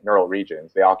overlapping neural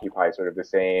regions. They occupy sort of the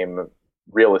same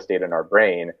real estate in our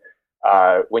brain.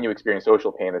 When you experience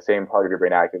social pain, the same part of your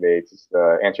brain activates. It's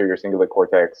the anterior cingulate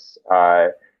cortex.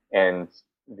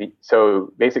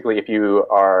 So basically, if you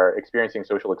are experiencing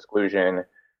social exclusion,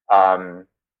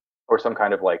 or some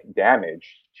kind of like damage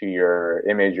to your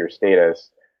image or status,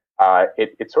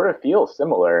 it sort of feels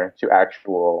similar to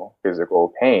actual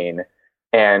physical pain.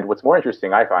 And what's more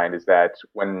interesting, I find, is that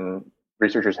when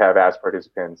researchers have asked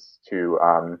participants to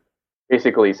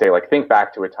basically say, like, think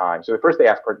back to a time. So first they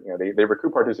ask, they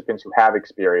recruit participants who have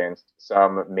experienced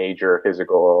some major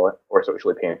physical or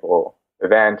socially painful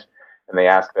event, and they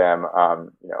ask them,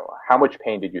 how much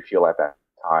pain did you feel at that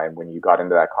time when you got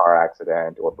into that car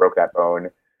accident or broke that bone?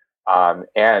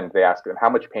 And they ask them, how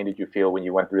much pain did you feel when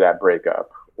you went through that breakup,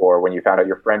 or when you found out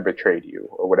your friend betrayed you,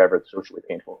 or whatever the socially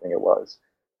painful thing it was?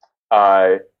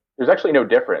 There's actually no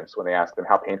difference when they ask them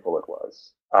how painful it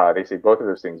was. They say both of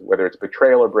those things, whether it's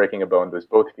betrayal or breaking a bone, those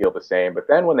both feel the same. But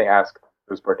then when they ask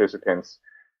those participants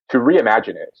to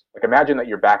reimagine it, like imagine that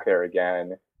you're back there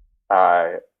again,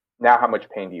 now how much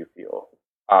pain do you feel?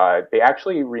 They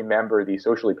actually remember the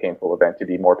socially painful event to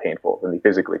be more painful than the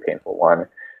physically painful one.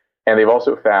 And they've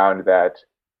also found that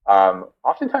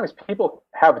Oftentimes people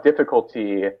have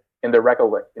difficulty in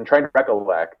trying to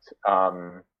recollect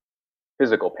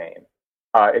physical pain.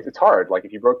 It's hard. Like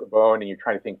if you broke a bone and you're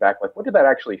trying to think back, like what did that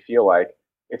actually feel like?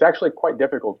 It's actually quite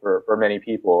difficult for many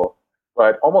people,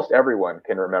 but almost everyone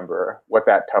can remember what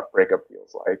that tough breakup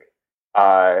feels like,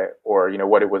 or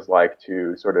what it was like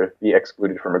to sort of be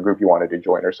excluded from a group you wanted to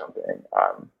join or something.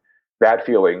 That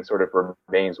feeling sort of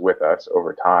remains with us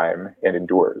over time and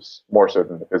endures more so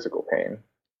than the physical pain.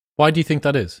 Why do you think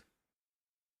that is?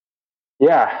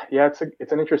 Yeah, it's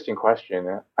an interesting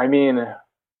question. I mean,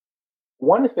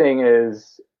 one thing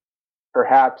is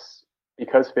perhaps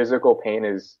because physical pain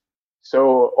is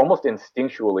so almost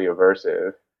instinctually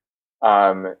aversive,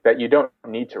 that you don't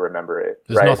need to remember it,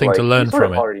 There's right? nothing to Like you learn sort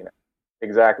from of it. already know.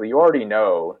 Exactly. You already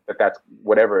know that that's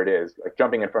whatever it is. Like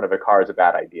jumping in front of a car is a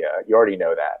bad idea. You already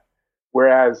know that.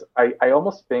 Whereas I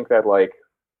almost think that like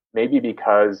maybe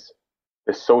because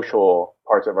the social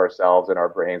parts of ourselves and our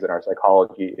brains and our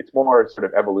psychology, it's more sort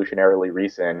of evolutionarily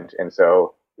recent. And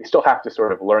so we still have to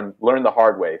sort of learn the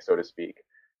hard way, so to speak,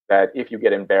 that if you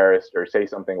get embarrassed or say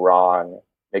something wrong,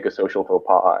 make a social faux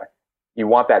pas, you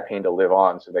want that pain to live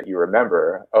on so that you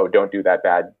remember, oh, don't do that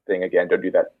bad thing again. Don't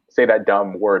do that, say that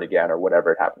dumb word again or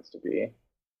whatever it happens to be.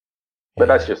 But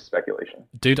that's Yeah. just speculation.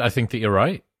 Dude, I think that you're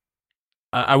right.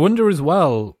 I wonder as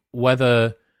well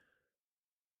whether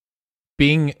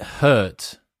being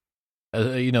hurt,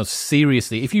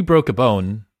 seriously, if you broke a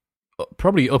bone,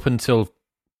 probably up until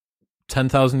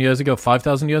 10,000 years ago,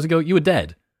 5,000 years ago, you were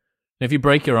dead. And if you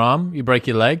break your arm, you break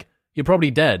your leg, you're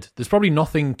probably dead. There's probably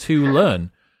nothing to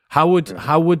learn. How would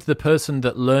the person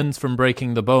that learns from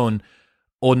breaking the bone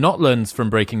or not learns from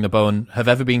breaking the bone have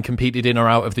ever been competed in or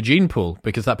out of the gene pool?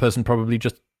 Because that person probably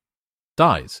just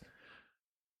dies.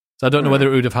 So I don't know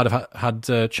whether it would have had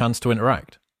a chance to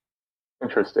interact.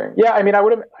 Interesting. Yeah, I mean, I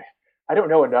don't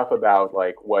know enough about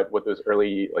like what those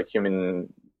early like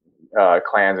human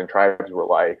clans and tribes were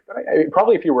like. But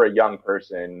probably if you were a young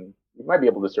person, you might be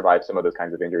able to survive some of those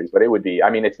kinds of injuries. But it would be, I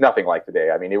mean, it's nothing like today.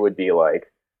 I mean, it would be like,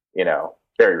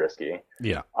 very risky.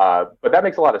 Yeah. But that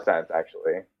makes a lot of sense,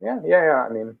 actually. Yeah.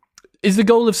 I mean, Is the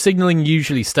goal of signaling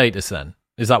usually status then?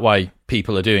 Is that why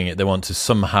people are doing it? They want to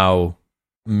somehow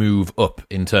move up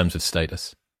in terms of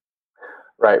status.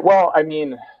 right. Well, I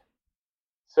mean,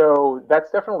 so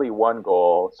that's definitely one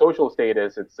goal. Social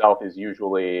status itself is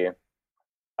usually,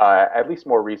 at least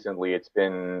more recently, it's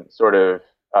been sort of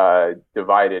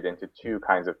divided into two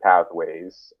kinds of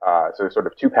pathways. So there's sort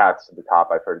of two paths at the top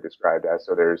I've heard it described as.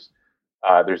 So there's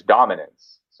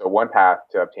dominance. So one path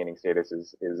to obtaining status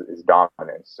is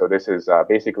dominance. So this is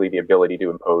basically the ability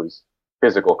to impose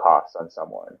physical costs on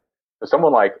someone. So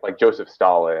someone like Joseph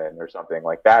Stalin or something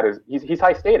like that is he's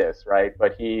high status, right?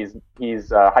 But he's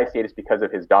high status because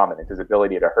of his dominance, his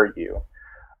ability to hurt you.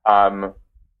 Um,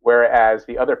 Whereas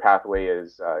the other pathway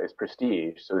is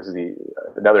prestige. So this is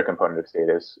another component of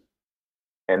status,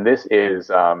 and this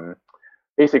is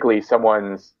basically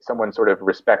someone's sort of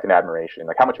respect and admiration,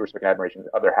 like how much respect and admiration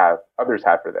others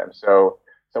have for them. So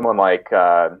someone like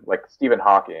Stephen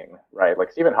Hawking, right?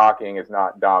 Like Stephen Hawking is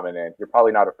not dominant. You're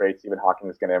probably not afraid Stephen Hawking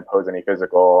is going to impose any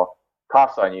physical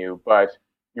costs on you, but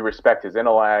you respect his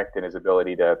intellect and his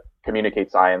ability to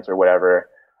communicate science or whatever.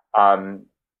 Um,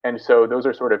 and so those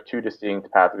are sort of two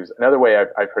distinct pathways. Another way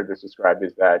I've heard this described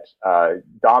is that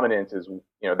dominance is,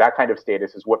 that kind of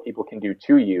status is what people can do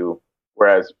to you,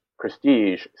 whereas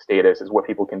prestige status is what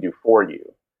people can do for you.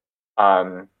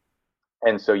 Um,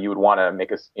 and so you would want to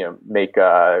make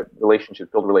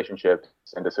relationships, build relationships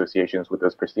and associations with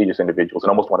those prestigious individuals, and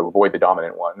almost want to avoid the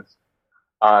dominant ones.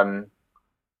 Um,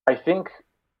 I think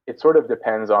it sort of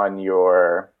depends on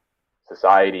your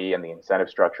society and the incentive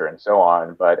structure and so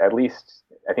on. But at least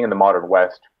I think in the modern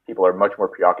West, people are much more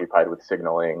preoccupied with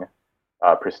signaling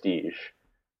prestige.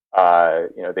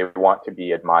 They want to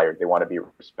be admired, they want to be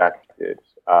respected,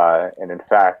 and in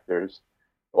fact, there's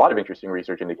a lot of interesting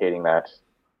research indicating that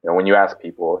when you ask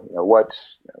people,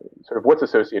 what's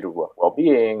associated with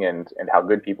well-being and how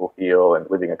good people feel and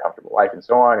living a comfortable life and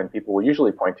so on, and people will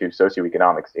usually point to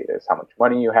socioeconomic status, how much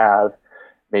money you have,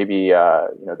 maybe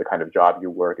the kind of job you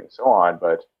work and so on,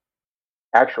 but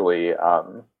actually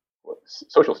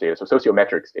social status, so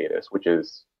sociometric status, which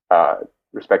is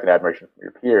respect and admiration from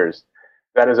your peers,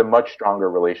 that is a much stronger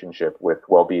relationship with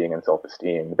well-being and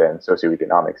self-esteem than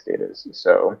socioeconomic status.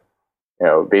 So,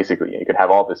 basically, you could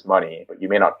have all this money, but you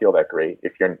may not feel that great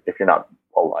if you're not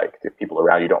well liked. If people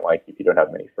around you don't like you, if you don't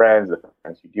have many friends, the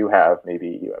friends you do have,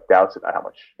 maybe you have doubts about how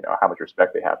much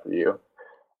respect they have for you.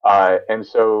 And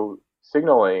so,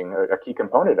 signaling a key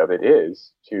component of it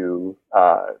is to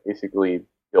basically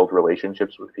build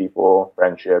relationships with people,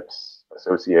 friendships,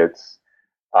 associates,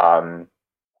 um,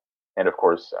 and of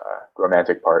course,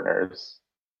 romantic partners.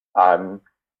 Um,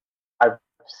 I've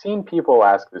seen people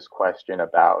ask this question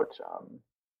about,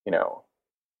 you know,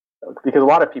 because a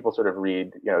lot of people sort of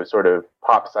read, sort of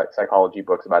pop psychology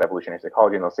books about evolutionary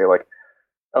psychology, and they'll say like,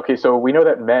 okay, so we know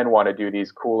that men want to do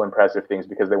these cool, impressive things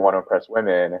because they want to impress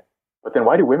women, but then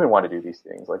why do women want to do these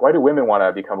things? Like, why do women want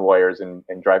to become lawyers and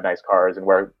drive nice cars and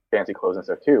wear fancy clothes and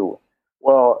stuff too?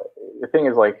 Well, the thing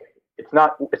is like, it's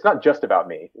not just about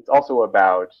me. It's also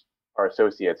about our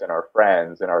associates and our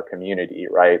friends and our community,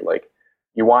 right? Like,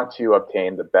 you want to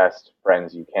obtain the best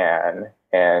friends you can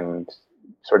and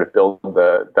sort of build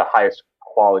the highest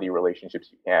quality relationships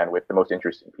you can with the most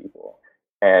interesting people.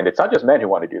 And it's not just men who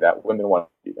want to do that; women want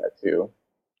to do that too.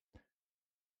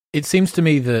 It seems to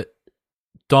me that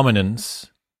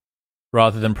dominance,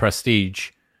 rather than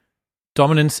prestige,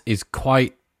 dominance is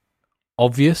quite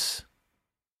obvious.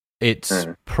 It's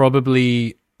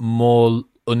probably more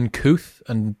uncouth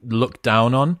and looked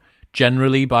down on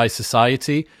generally by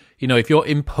society. If you're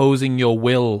imposing your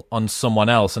will on someone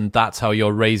else and that's how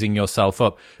you're raising yourself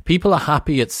up, people are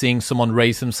happy at seeing someone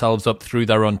raise themselves up through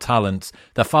their own talents.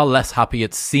 They're far less happy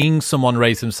at seeing someone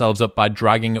raise themselves up by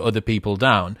dragging other people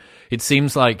down. It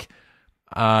seems like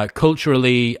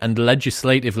culturally and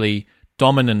legislatively,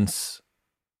 dominance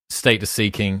status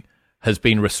seeking has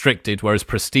been restricted, whereas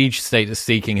prestige status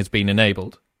seeking has been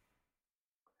enabled.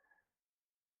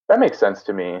 That makes sense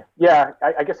to me. Yeah,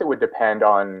 I guess it would depend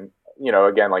on,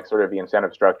 again, like sort of the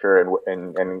incentive structure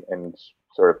and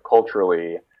sort of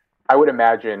culturally. I would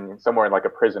imagine somewhere in like a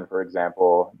prison, for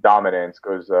example, dominance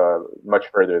goes much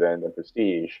further than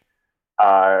prestige.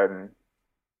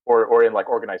 Or in like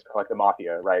organized, like the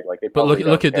mafia, right? Like they. But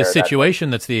look at the situation.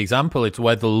 That's the example. It's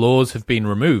where the laws have been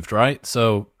removed, right?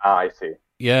 So. I see.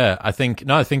 Yeah, I think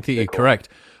that you're correct.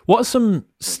 What are some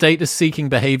status-seeking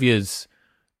behaviors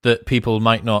that people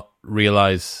might not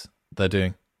realize they're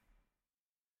doing?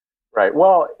 Right.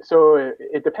 Well, so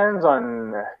it depends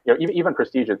on, even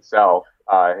prestige itself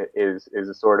is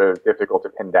sort of difficult to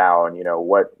pin down.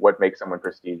 What makes someone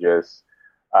prestigious?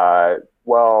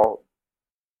 Well,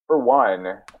 for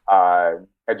one,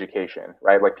 education,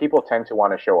 right? Like people tend to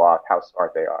want to show off how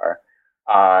smart they are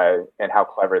and how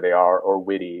clever they are or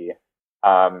witty.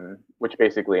 Which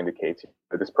basically indicates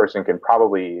that this person can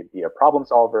probably be a problem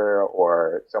solver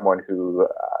or someone who,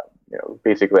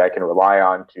 basically I can rely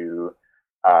on to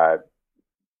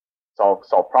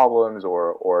solve problems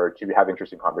or to have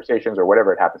interesting conversations or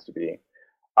whatever it happens to be.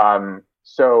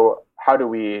 So how do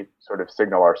we sort of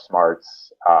signal our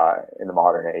smarts in the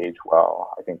modern age?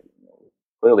 Well, I think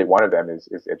clearly one of them is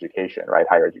education, right?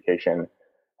 Higher education,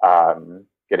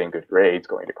 getting good grades,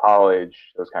 going to college,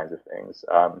 those kinds of things.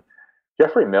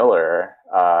 Jeffrey Miller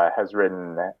has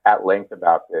written at length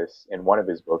about this in one of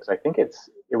his books. I think it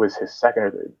was his second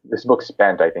or this book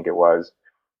Spent, I think it was,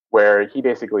 where he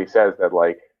basically says that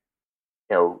like,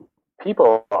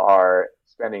 people are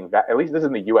spending at least this is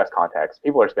in the U.S. context.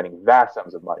 People are spending vast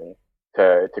sums of money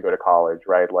to go to college,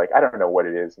 right? Like I don't know what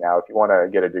it is now. If you want to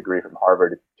get a degree from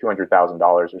Harvard, it's $200,000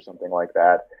 or something like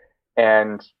that.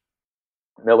 And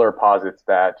Miller posits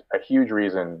that a huge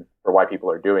reason for why people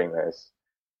are doing this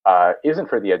isn't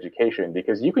for the education,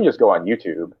 because you can just go on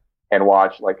YouTube and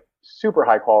watch like super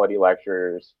high quality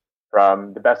lectures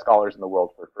from the best scholars in the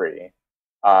world for free.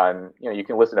 You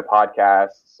can listen to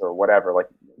podcasts or whatever. Like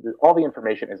all the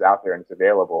information is out there and it's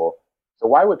available. So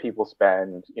why would people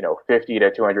spend $50,000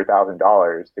 to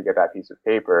 $200,000 to get that piece of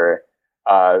paper?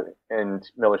 And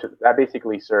Miller says that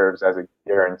basically serves as a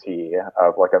guarantee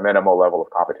of like a minimal level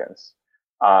of competence.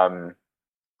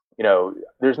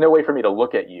 There's no way for me to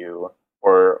look at you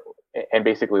and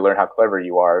basically learn how clever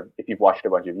you are if you've watched a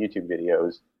bunch of YouTube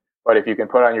videos. But if you can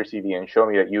put on your CV and show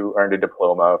me that you earned a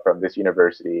diploma from this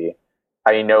university,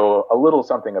 I know a little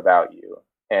something about you,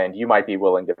 and you might be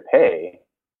willing to pay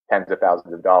tens of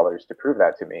thousands of dollars to prove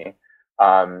that to me.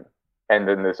 And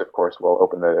then this, of course, will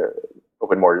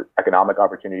open more economic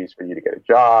opportunities for you to get a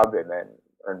job and then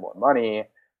earn more money.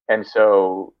 And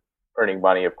so earning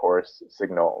money, of course,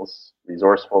 signals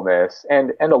resourcefulness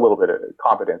and a little bit of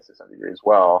competence to some degree as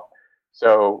well.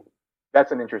 So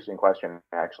that's an interesting question,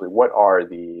 actually. What are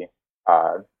the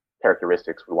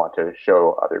characteristics we want to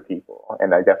show other people?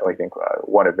 And I definitely think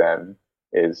one of them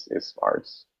is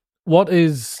smarts. What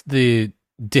is the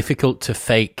difficult to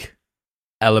fake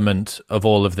element of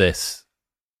all of this?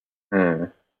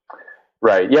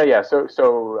 Right. Yeah.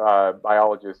 So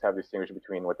biologists have distinguished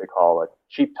between what they call like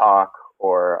cheap talk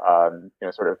or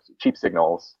sort of cheap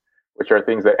signals, which are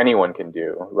things that anyone can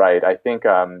do. Right. I think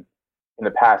in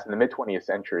the past, in the mid 20th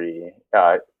century,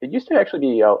 it used to actually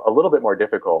be a little bit more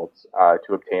difficult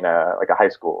to obtain a high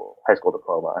school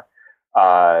diploma.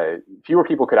 Fewer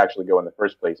people could actually go in the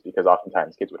first place because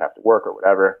oftentimes kids would have to work or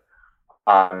whatever.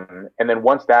 And then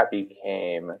once that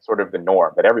became sort of the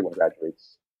norm that everyone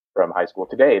graduates from high school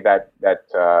today, that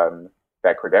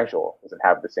credential doesn't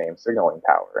have the same signaling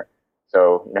power.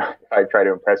 So, if I try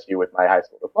to impress you with my high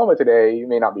school diploma today, you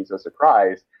may not be so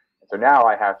surprised. And so now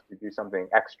I have to do something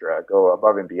extra, go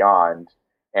above and beyond,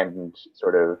 and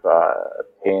sort of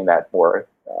obtain that more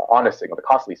honest signal, the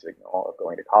costly signal of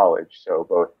going to college. So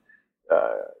both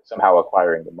somehow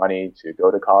acquiring the money to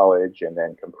go to college and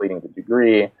then completing the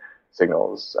degree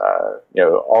signals,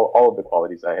 all of the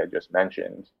qualities I had just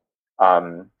mentioned.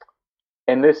 And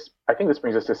I think this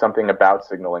brings us to something about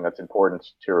signaling that's important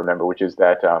to remember, which is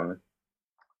that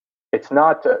it's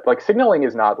not like signaling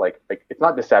is not like it's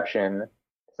not deception,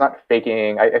 it's not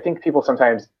faking. I think people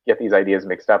sometimes get these ideas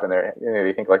mixed up, and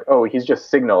they think like, oh, he's just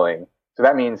signaling, so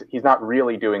that means he's not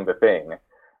really doing the thing.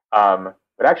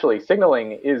 But actually,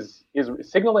 signaling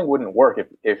wouldn't work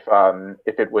if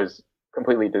it was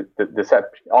completely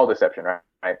all deception,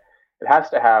 right? It has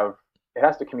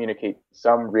to communicate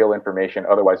some real information,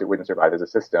 otherwise it wouldn't survive as a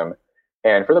system.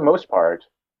 And for the most part,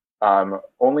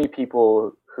 only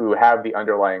people who have the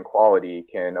underlying quality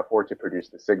can afford to produce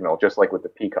the signal, just like with the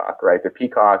peacock, right? The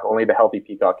peacock, only the healthy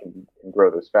peacock can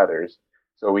grow those feathers.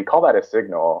 So we call that a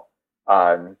signal.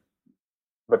 But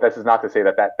this is not to say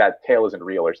that tail isn't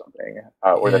real or something,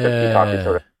 or that the peacock is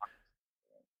sort of.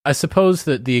 I suppose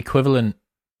that the equivalent,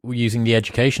 using the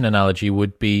education analogy,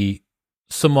 would be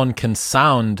someone can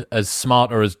sound as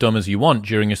smart or as dumb as you want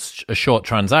during a short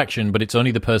transaction, but it's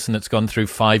only the person that's gone through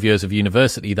 5 years of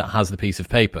university that has the piece of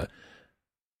paper.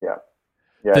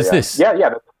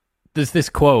 There's this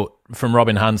quote from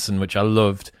Robin Hanson, which I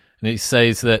loved, and it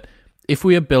says that if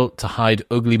we are built to hide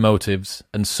ugly motives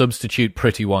and substitute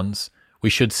pretty ones,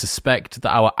 we should suspect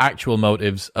that our actual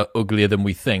motives are uglier than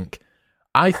we think.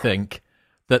 I think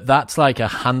that that's like a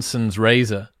Hanson's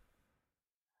razor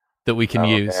that we can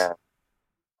use. Man.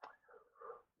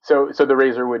 So the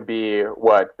razor would be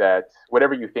that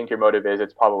whatever you think your motive is,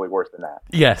 it's probably worse than that.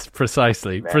 Yes,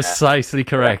 precisely. Man. Precisely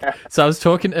correct. So I was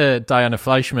talking to Diana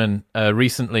Fleischman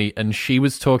recently, and she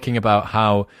was talking about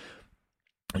how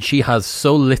she has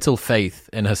so little faith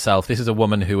in herself. This is a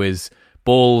woman who is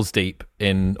balls deep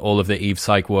in all of the Eve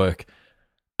Psych work,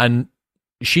 and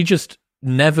she just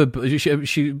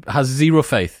she has zero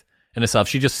faith in herself.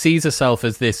 She just sees herself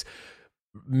as this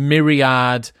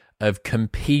myriad of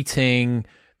competing,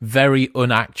 very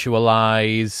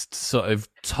unactualized, sort of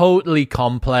totally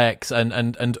complex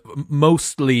and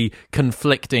mostly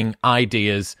conflicting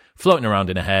ideas floating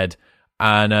around in her head,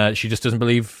 and she just doesn't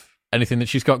believe anything that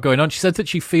she's got going on. She said that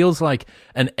she feels like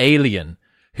an alien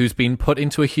who's been put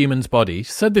into a human's body.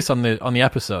 She said this on the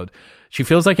episode. She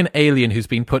feels like an alien who's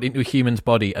been put into a human's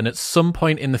body, and at some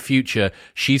point in the future,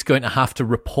 she's going to have to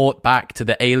report back to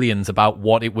the aliens about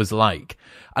what it was like.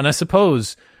 And I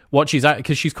suppose what she's at,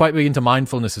 because she's quite big into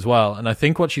mindfulness as well, and I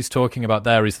think what she's talking about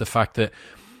there is the fact that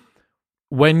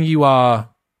when you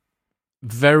are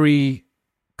very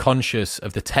conscious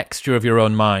of the texture of your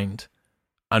own mind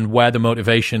and where the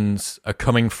motivations are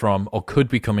coming from or could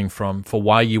be coming from for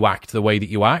why you act the way that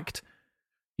you act,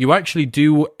 you actually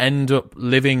do end up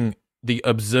living the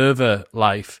observer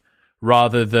life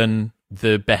rather than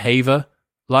the behavior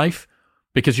life,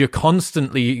 because you're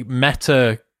constantly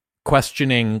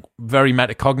questioning, very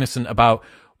metacognizant about,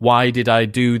 why did I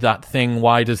do that thing?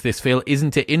 Why does this feel?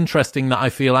 Isn't it interesting that I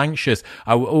feel anxious?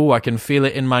 I can feel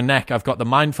it in my neck. I've got the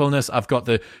mindfulness. I've got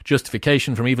the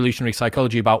justification from evolutionary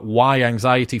psychology about why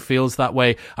anxiety feels that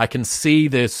way. I can see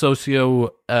the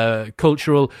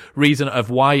socio-cultural reason of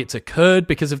why it's occurred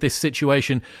because of this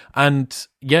situation. And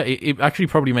yeah, it actually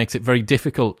probably makes it very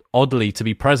difficult, oddly, to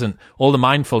be present. All the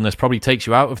mindfulness probably takes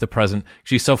you out of the present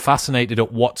because you're so fascinated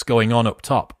at what's going on up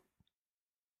top.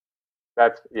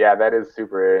 That is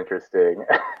super interesting.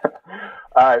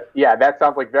 That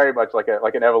sounds like very much like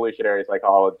an evolutionary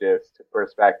psychologist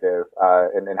perspective,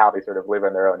 and how they sort of live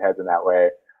in their own heads in that way.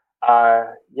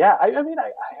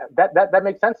 That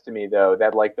makes sense to me, though,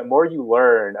 that like the more you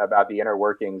learn about the inner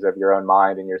workings of your own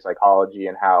mind and your psychology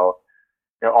and how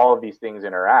all of these things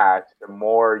interact, the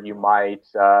more you might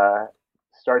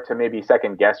start to maybe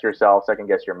second guess yourself, second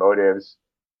guess your motives.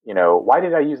 Why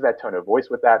did I use that tone of voice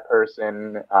with that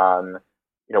person?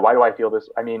 Why do I feel this?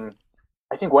 I mean,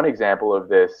 I think one example of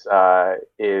this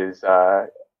is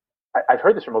I've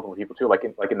heard this from multiple people too, like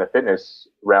in the fitness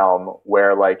realm,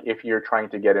 where like if you're trying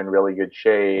to get in really good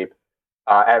shape,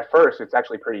 at first it's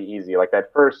actually pretty easy. Like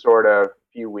that first sort of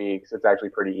few weeks, it's actually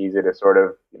pretty easy to sort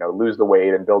of, lose the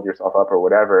weight and build yourself up or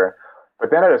whatever.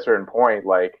 But then at a certain point,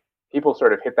 like people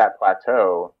sort of hit that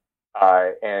plateau.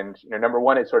 And number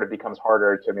one, it sort of becomes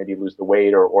harder to maybe lose the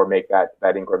weight or make that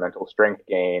incremental strength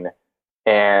gain,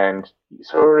 and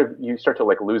you start to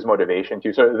like lose motivation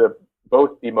too. So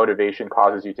both the motivation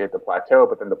causes you to hit the plateau,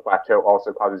 but then the plateau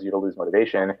also causes you to lose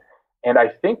motivation. And I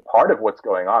think part of what's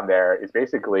going on there is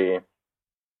basically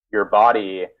your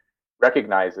body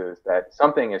recognizes that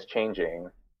something is changing,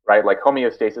 right? Like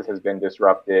homeostasis has been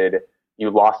disrupted.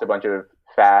 You lost a bunch of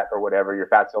fat or whatever. Your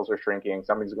fat cells are shrinking.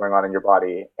 Something's going on in your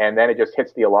body. And then it just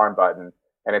hits the alarm button.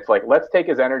 And it's like, let's take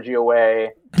his energy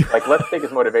away. Like, let's take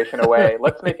his motivation away.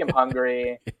 Let's make him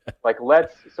hungry. Like,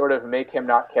 let's sort of make him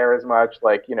not care as much.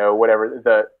 Like, whatever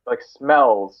the like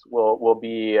smells will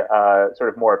be sort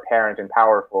of more apparent and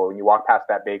powerful when you walk past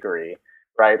that bakery,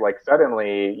 right? Like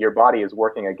suddenly your body is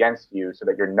working against you so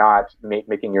that you're not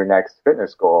making your next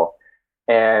fitness goal.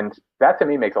 And that to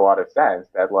me makes a lot of sense,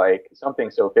 that like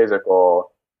something so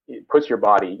physical, it puts your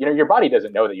body, your body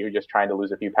doesn't know that you're just trying to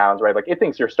lose a few pounds, right? Like it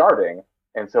thinks you're starving.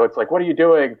 And so it's like, what are you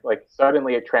doing? Like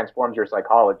suddenly it transforms your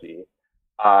psychology.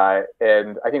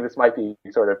 And I think this might be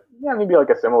sort of, maybe like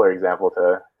a similar example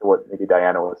to what maybe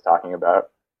Diana was talking about.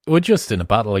 We're just in a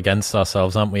battle against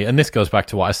ourselves, aren't we? And this goes back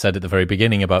to what I said at the very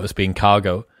beginning about us being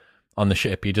cargo on the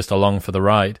ship. You're just along for the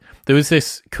ride. There was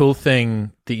this cool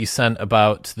thing that you sent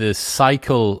about the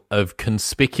cycle of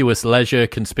conspicuous leisure,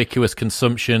 conspicuous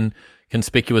consumption,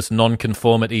 conspicuous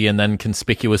non-conformity, and then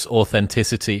conspicuous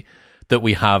authenticity that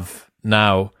we have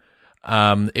now.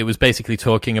 It was basically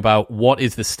talking about what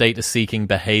is the status-seeking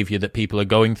behavior that people are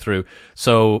going through.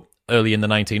 So early in the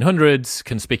 1900s,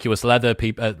 conspicuous leather,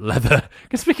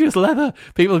 conspicuous leather,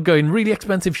 people were going really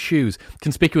expensive shoes.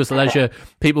 Conspicuous leisure,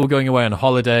 people were going away on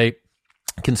holiday.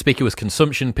 Conspicuous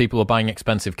consumption, people were buying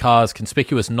expensive cars.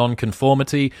 Conspicuous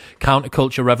non-conformity,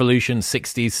 counterculture revolution,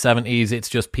 60s, 70s, it's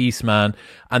just peace, man.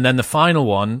 And then the final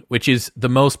one, which is the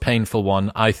most painful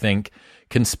one, I think,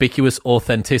 conspicuous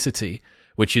authenticity,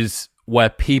 which is where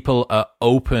people are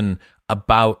open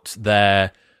about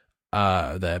their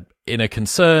inner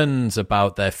concerns,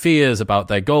 about their fears, about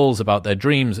their goals, about their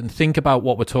dreams. And think about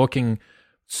what we're talking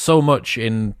so much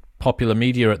in popular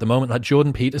media at the moment, like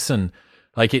Jordan Peterson.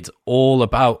 Like, it's all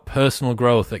about personal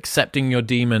growth, accepting your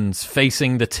demons,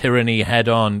 facing the tyranny head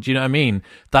on. Do you know what I mean?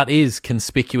 That is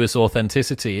conspicuous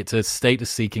authenticity. It's a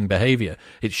status-seeking behavior.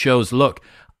 It shows, look,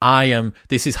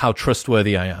 this is how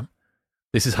trustworthy I am.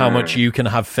 This is how much you can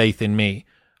have faith in me.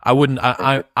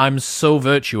 I'm so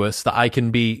virtuous that I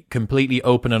can be completely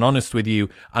open and honest with you,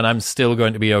 and I'm still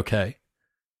going to be okay.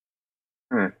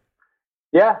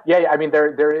 Yeah. I mean,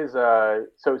 there is a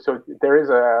sort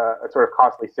of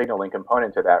costly signaling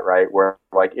component to that, right? Where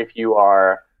like if you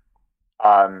are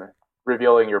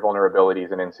revealing your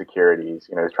vulnerabilities and insecurities,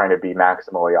 trying to be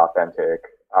maximally authentic.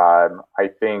 I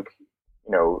think,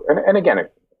 and again,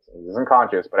 it isn't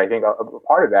conscious, but I think a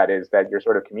part of that is that you're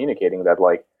sort of communicating that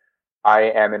like I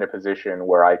am in a position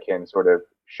where I can sort of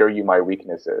show you my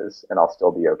weaknesses and I'll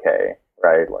still be okay,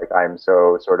 right? Like I'm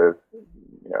so sort of,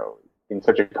 in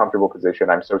such a comfortable position.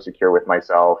 I'm so secure with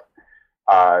myself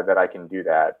that I can do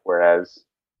that. Whereas,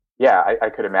 I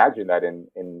could imagine that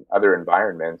in other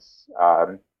environments,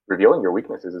 revealing your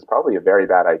weaknesses is probably a very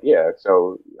bad idea.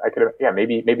 So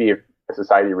maybe if a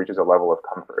society reaches a level of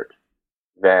comfort,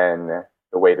 then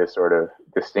the way to sort of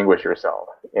distinguish yourself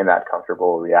in that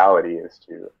comfortable reality is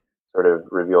to sort of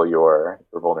reveal your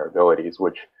vulnerabilities,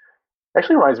 which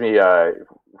actually reminds me,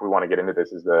 if we want to get into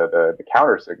this, is the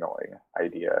counter signaling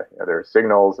idea. There's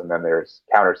signals and then there's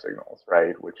counter signals,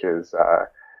 right? Which is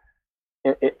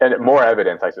and more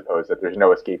evidence, I suppose, that there's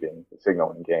no escaping the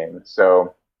signaling game.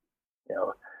 So,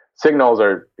 signals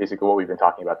are basically what we've been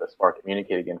talking about thus far,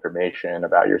 communicating information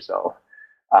about yourself.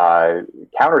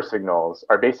 Counter signals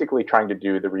are basically trying to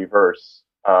do the reverse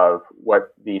of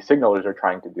what the signalers are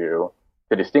trying to do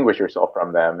to distinguish yourself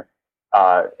from them,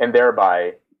 and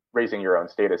thereby raising your own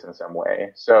status in some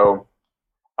way. So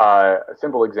a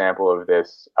simple example of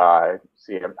this, so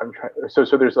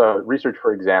there's a research,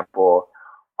 for example,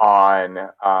 on,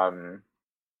 I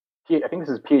think this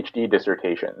is PhD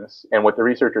dissertations. And what the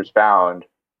researchers found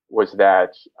was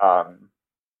that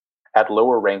at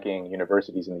lower ranking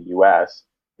universities in the US,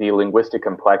 the linguistic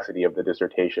complexity of the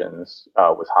dissertations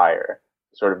was higher.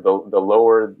 Sort of the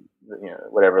lower,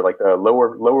 like the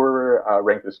lower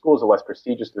rank the schools, the less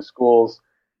prestigious the schools,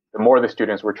 the more the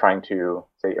students were trying to,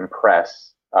 say,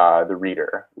 impress the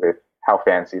reader with how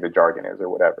fancy the jargon is or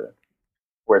whatever.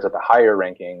 Whereas at the higher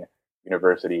ranking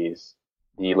universities,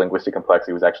 the linguistic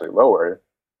complexity was actually lower.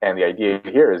 And the idea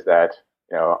here is that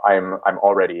I'm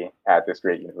already at this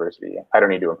great university. I don't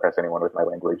need to impress anyone with my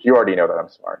language. You already know that I'm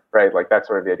smart, right? Like that's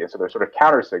sort of the idea. So they're sort of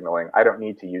counter signaling. I don't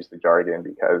need to use the jargon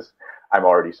because I'm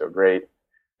already so great.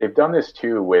 They've done this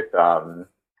too with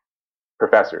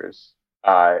professors,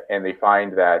 and they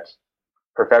find that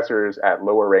professors at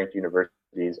lower ranked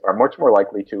universities are much more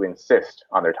likely to insist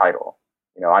on their title.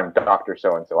 I'm Dr.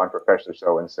 So and so, I'm Professor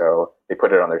so and so. They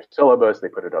put it on their syllabus, they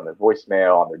put it on their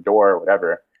voicemail, on their door,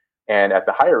 whatever. And at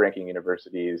the higher ranking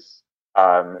universities,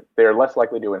 they're less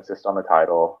likely to insist on the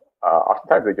title.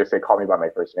 Oftentimes they just say, call me by my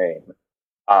first name.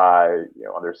 On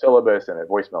their syllabus and their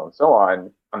voicemail and so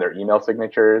on their email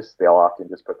signatures, they'll often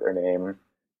just put their name.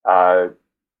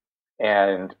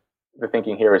 And the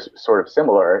thinking here is sort of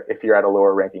similar. If you're at a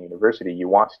lower ranking university, you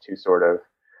want to sort of,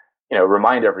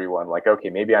 remind everyone like, okay,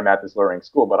 maybe I'm at this lower ranking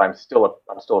school, but I'm still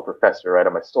a professor, right?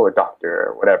 I'm still a doctor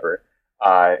or whatever.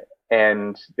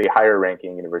 And the higher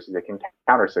ranking universities, they can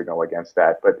counter signal against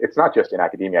that. But it's not just in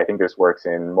academia. I think this works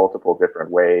in multiple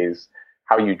different ways.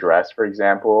 How you dress, for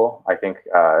example, I think,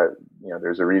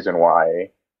 there's a reason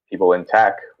why people in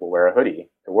tech will wear a hoodie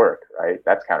to work, right?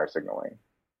 That's counter signaling.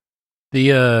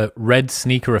 The red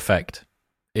sneaker effect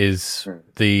is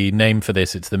the name for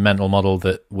this. It's the mental model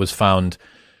that was found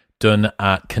done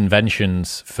at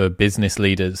conventions for business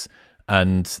leaders,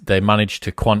 and they managed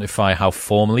to quantify how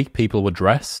formally people were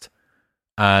dressed.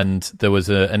 And there was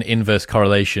an inverse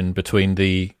correlation between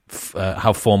the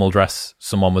how formal dress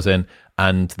someone was in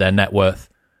and their net worth.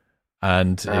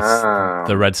 And it's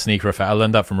the red sneaker effect. I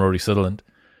learned that from Rory Sutherland.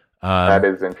 That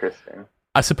is interesting.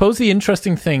 I suppose the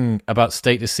interesting thing about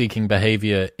status-seeking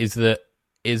behavior is that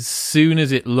as soon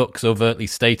as it looks overtly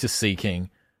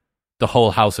status-seeking, the whole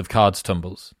house of cards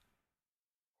tumbles.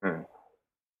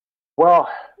 Well,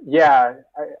 yeah,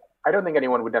 I don't think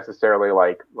anyone would necessarily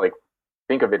like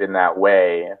think of it in that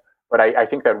way, but I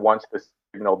think that once the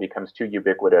signal becomes too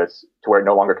ubiquitous to where it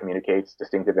no longer communicates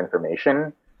distinctive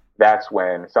information, that's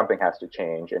when something has to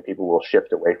change and people will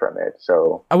shift away from it.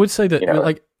 So I would say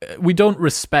that we don't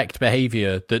respect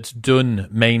behavior that's done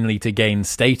mainly to gain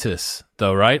status,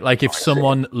 though, right? Like if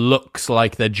someone looks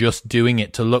like they're just doing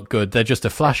it to look good, they're just a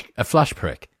flash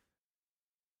prick.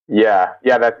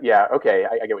 Okay,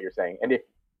 I get what you're saying. And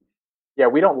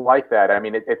we don't like that. I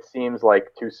mean, it seems like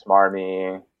too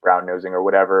smarmy, brown nosing or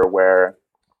whatever, where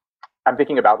I'm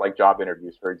thinking about like job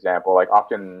interviews, for example. Like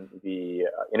often the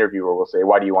interviewer will say,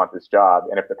 why do you want this job?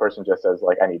 And if the person just says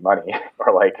like, I need money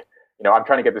or like, I'm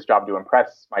trying to get this job to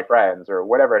impress my friends or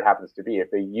whatever it happens to be. If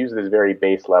they use this very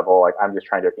base level, like I'm just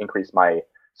trying to increase my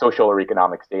social or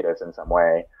economic status in some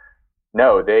way.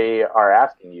 No, they are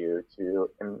asking you to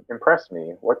impress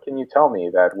me. What can you tell me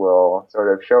that will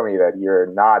sort of show me that you're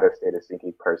not a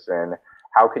status-seeking person?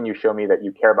 How can you show me that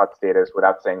you care about status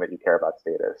without saying that you care about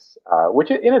status? Which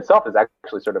in itself is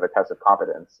actually sort of a test of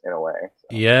competence in a way. So.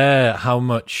 Yeah, how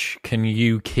much can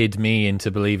you kid me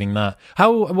into believing that?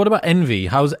 What about envy?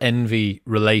 How's envy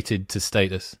related to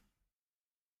status?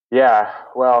 Yeah,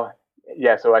 well,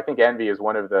 yeah, so I think envy is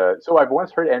one of so I've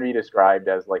once heard envy described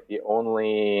as like the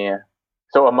only...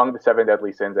 So among the 7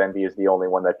 deadly sins, envy is the only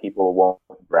one that people won't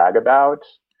brag about.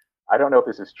 I don't know if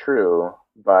this is true,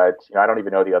 but I don't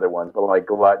even know the other ones. But like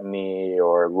gluttony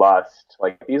or lust,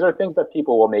 like these are things that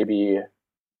people will maybe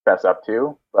fess up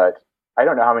to. But I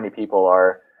don't know how many people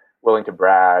are willing to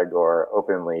brag or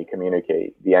openly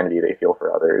communicate the envy they feel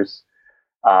for others.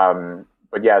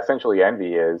 But yeah, essentially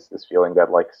envy is this feeling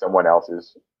that like someone else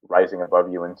is rising above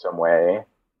you in some way,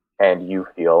 and you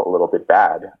feel a little bit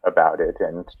bad about it,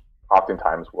 and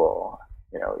oftentimes will,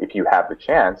 if you have the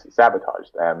chance, sabotage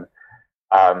them.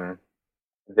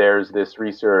 There's this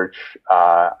research.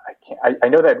 I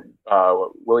know that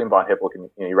William von Hippel,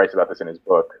 he writes about this in his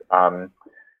book.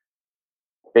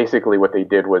 Basically, what they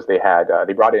did was they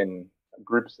brought in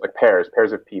groups, like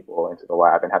pairs of people into the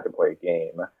lab and had them play a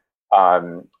game.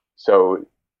 So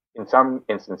in some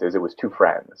instances, it was 2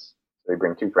 friends. So they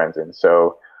bring 2 friends in.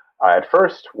 So at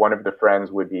first, one of the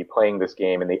friends would be playing this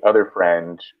game, and the other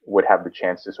friend would have the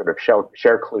chance to sort of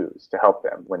share clues to help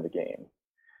them win the game.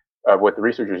 What the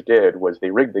researchers did was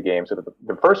they rigged the game so that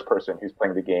the first person who's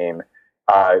playing the game,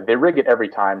 they rig it every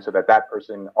time so that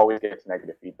person always gets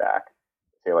negative feedback.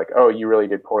 Say like, oh, you really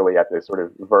did poorly at this sort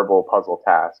of verbal puzzle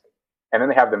task. And then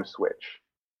they have them switch.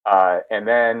 And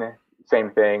then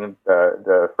same thing,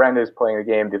 the friend is playing the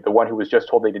game. The one who was just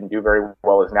told they didn't do very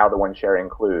well is now the one sharing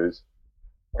clues.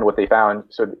 And what they found,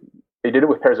 so they did it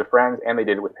with pairs of friends and they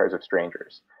did it with pairs of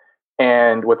strangers.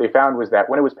 And what they found was that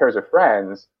when it was pairs of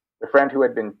friends, the person who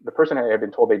had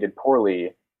been told they did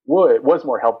poorly was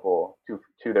more helpful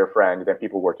to their friend than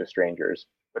people were to strangers.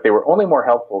 But they were only more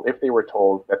helpful if they were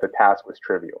told that the task was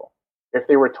trivial. if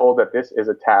they were told that this is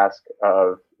a task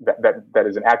of that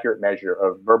is an accurate measure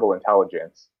of verbal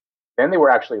intelligence, then they were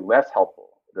actually less helpful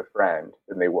to the friend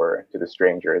than they were to the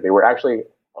stranger. They were actually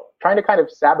trying to kind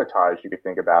of sabotage, you could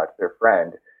think about, their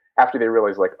friend after they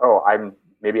realized, like, oh, I'm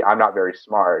not very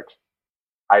smart.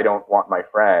 I don't want my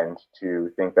friend to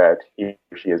think that he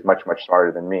or she is much, much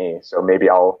smarter than me. So maybe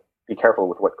I'll be careful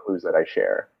with what clues that I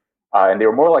share. And they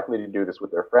were more likely to do this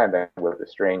with their friend than with a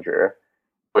stranger,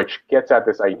 which gets at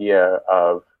this idea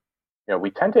of, we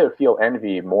tend to feel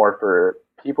envy more for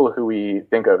people who we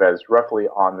think of as roughly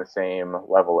on the same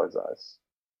level as us.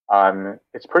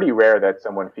 It's pretty rare that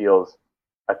someone feels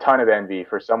a ton of envy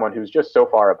for someone who's just so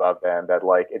far above them that,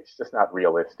 like, it's just not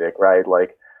realistic, right?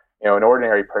 Like, an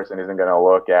ordinary person isn't going to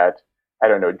look at, I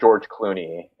don't know, George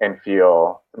Clooney and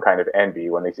feel some kind of envy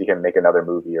when they see him make another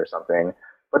movie or something.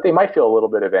 But they might feel a little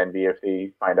bit of envy if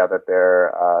they find out that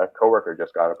their coworker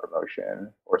just got a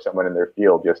promotion, or someone in their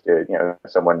field just did,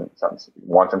 someone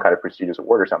wants some kind of prestigious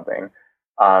award or something.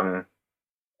 And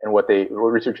what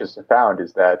researchers have found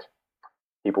is that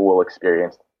people will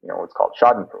experience, what's called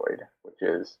Schadenfreude, which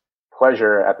is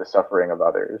pleasure at the suffering of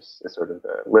others, is sort of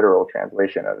the literal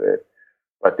translation of it.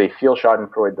 But they feel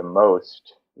Schadenfreude the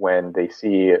most when they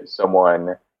see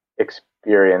someone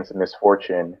experience a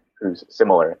misfortune who's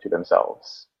similar to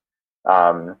themselves.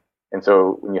 And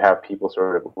so when you have people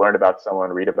sort of learn about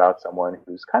someone, read about someone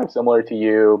who's kind of similar to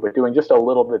you, but doing just a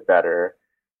little bit better,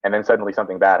 and then suddenly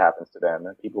something bad happens to them,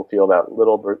 people feel that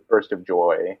little burst of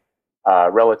joy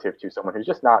relative to someone who's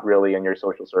just not really in your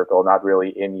social circle, not really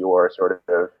in your sort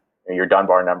of your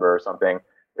Dunbar number or something.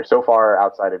 They're so far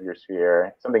outside of your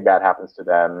sphere. Something bad happens to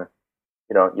them.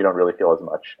 You don't really feel as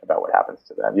much about what happens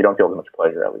to them. You don't feel as much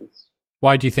pleasure, at least.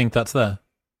 Why do you think that's there?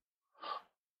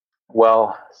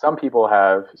 Well, some people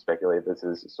have speculated this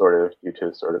is sort of due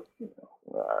to sort of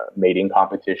mating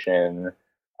competition.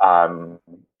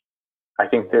 I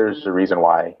think there's a reason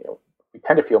why we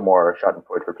tend to feel more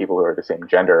Schadenfreude for people who are the same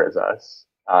gender as us.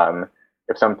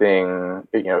 If something,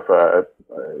 if a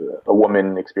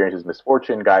woman experiences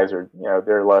misfortune, guys are,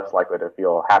 they're less likely to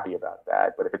feel happy about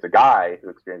that. But if it's a guy who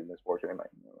experiences misfortune, they might,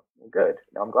 good.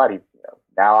 I'm glad he,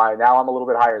 now I'm a little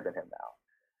bit higher than him now.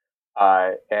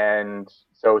 And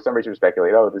so some researchers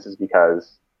speculate, this is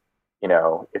because,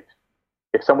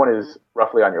 if someone is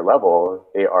roughly on your level,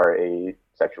 they are a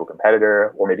sexual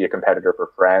competitor, or maybe a competitor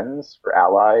for friends, for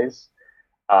allies.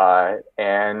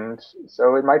 And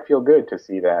so it might feel good to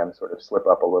see them sort of slip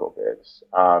up a little bit.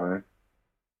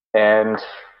 And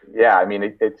yeah, I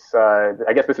mean, it's,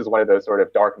 I guess this is one of those sort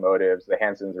of dark motives, the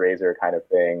Hanson's razor kind of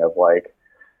thing of like,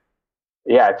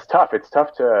 yeah, it's tough. It's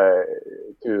tough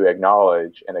to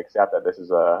acknowledge and accept that this is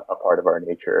a part of our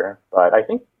nature. But I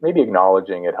think maybe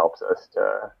acknowledging it helps us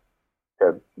to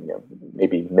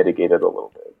maybe mitigate it a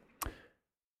little bit.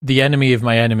 The enemy of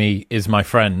my enemy is my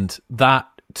friend. That,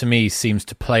 to me, seems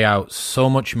to play out so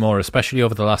much more, especially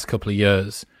over the last couple of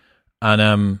years.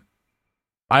 And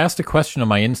I asked a question on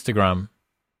my Instagram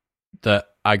that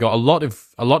I got a lot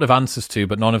of answers to,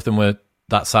 but none of them were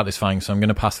that satisfying. So I'm going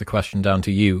to pass the question down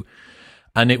to you.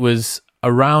 And it was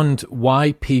around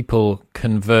why people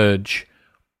converge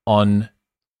on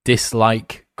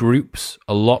dislike groups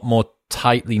a lot more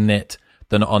tightly knit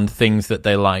than on things that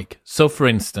they like. So, for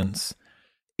instance,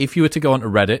 if you were to go onto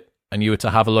Reddit and you were to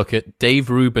have a look at Dave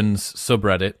Rubin's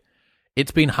subreddit,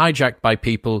 it's been hijacked by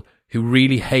people who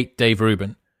really hate Dave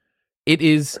Rubin. It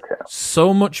is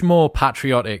so much more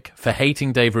patriotic for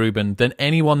hating Dave Rubin than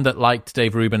anyone that liked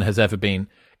Dave Rubin has ever been.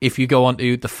 If you go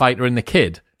onto The Fighter and the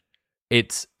Kid,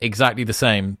 it's exactly the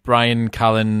same. Brian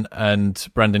Callen and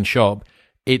Brendan Schaub.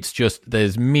 It's just,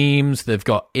 there's memes, they've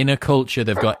got inner culture,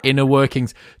 they've got inner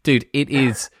workings. Dude, it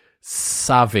is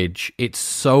savage. It's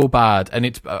so bad. And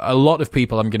it's a lot of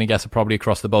people, I'm going to guess, are probably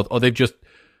across the both, or they've just,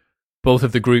 both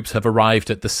of the groups have arrived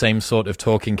at the same sort of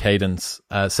talking cadence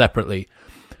separately.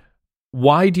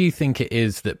 Why do you think it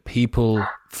is that people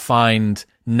find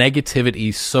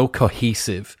negativity so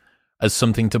cohesive as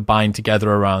something to bind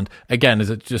together around? Again, as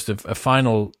just a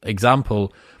final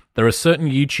example, there are certain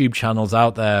YouTube channels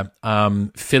out there.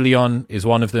 Philion is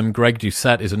one of them. Greg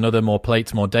Doucette is another. More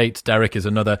Plates, More Dates. Derek is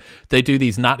another. They do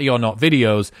these natty or not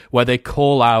videos where they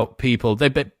call out people.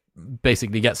 They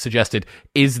basically get suggested,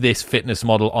 is this fitness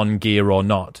model on gear or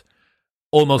not?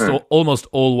 Almost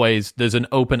always there's an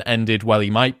open-ended, well, he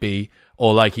might be,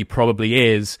 or like he probably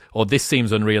is, or this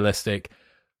seems unrealistic.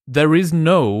 There is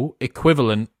no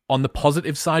equivalent on the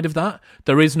positive side of that.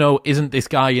 There is no, isn't this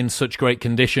guy in such great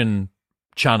condition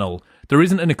channel. There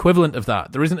isn't an equivalent of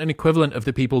that. There isn't an equivalent of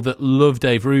the people that love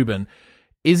Dave Rubin.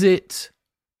 Is it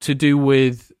to do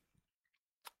with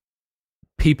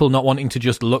people not wanting to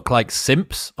just look like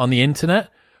simps on the internet?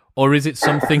 Or is it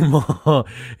something more?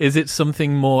 Is it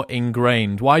something more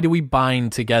ingrained? Why do we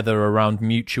bind together around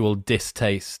mutual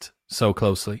distaste so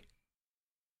closely?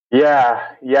 Yeah,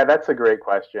 that's a great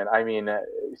question. I mean,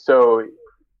 so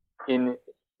in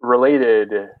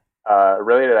related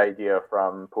related idea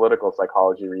from political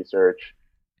psychology research,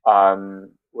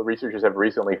 what researchers have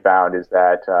recently found is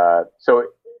that so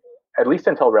at least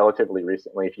until relatively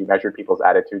recently, if you measured people's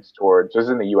attitudes towards, just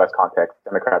in the U.S. context,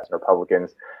 Democrats and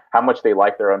Republicans, how much they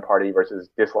like their own party versus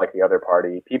dislike the other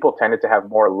party, people tended to have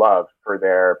more love for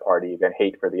their party than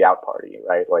hate for the out party,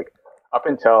 right? Like up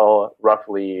until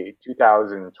roughly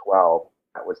 2012,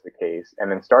 that was the case. And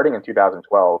then starting in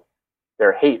 2012,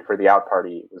 their hate for the out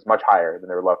party was much higher than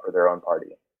their love for their own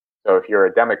party. So if you're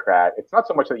a Democrat, it's not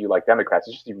so much that you like Democrats,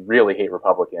 it's just you really hate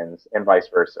Republicans and vice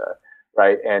versa,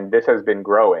 right? And this has been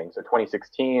growing. So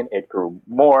 2016, it grew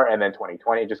more, and then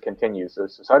 2020, it just continues. So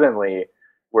suddenly,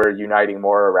 we're uniting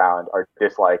more around our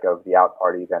dislike of the out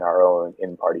party than our own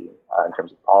in party in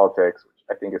terms of politics, which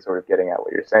I think is sort of getting at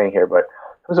what you're saying here. But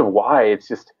in terms of why, it's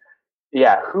just,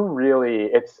 yeah, who really,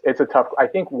 it's a tough, I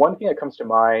think one thing that comes to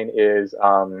mind is,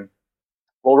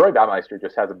 well, Roy Baumeister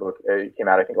just has a book. It came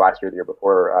out, I think, last year, the year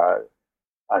before,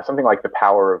 something like The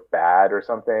Power of Bad or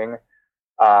something,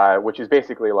 which is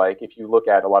basically like if you look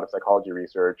at a lot of psychology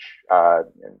research,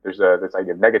 there's this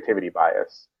idea of negativity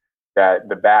bias, that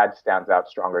the bad stands out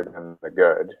stronger than the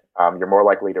good. You're more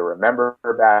likely to remember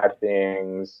bad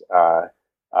things,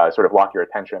 sort of lock your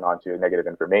attention onto negative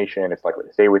information. It's likely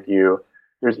to stay with you.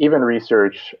 There's even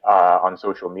research on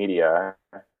social media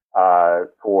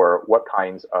for what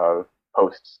kinds of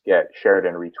posts get shared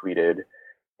and retweeted,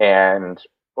 and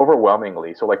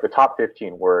overwhelmingly, so like the top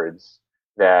 15 words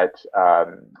that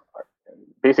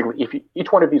basically, if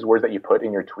each one of these words that you put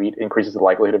in your tweet increases the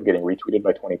likelihood of getting retweeted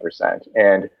by 20%,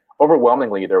 and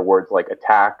overwhelmingly they're words like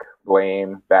attack,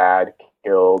 blame, bad,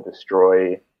 kill,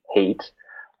 destroy, hate,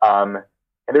 and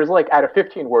there's like out of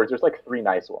 15 words, there's like 3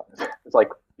 nice ones. It's like,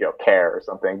 you know, care or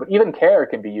something, but even care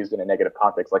can be used in a negative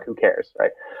context, like who cares,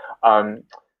 right?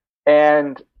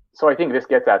 And so I think this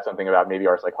gets at something about maybe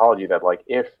our psychology, that like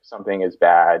if something is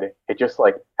bad, it just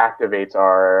like activates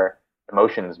our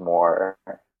emotions more.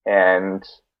 And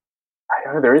I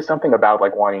don't know, there is something about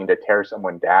like wanting to tear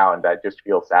someone down that just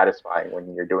feels satisfying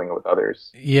when you're doing it with others.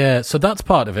 Yeah, so that's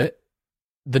part of it.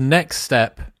 The next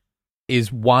step is,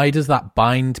 why does that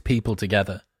bind people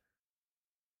together?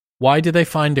 Why do they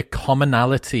find a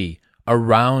commonality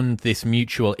around this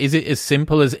mutual? Is it as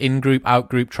simple as in-group,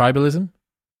 out-group tribalism?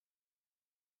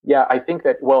 Yeah, I think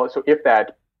that, well, so if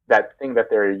that thing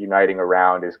that they're uniting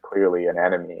around is clearly an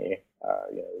enemy,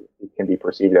 you know, it can be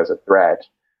perceived as a threat,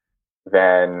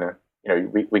 then, you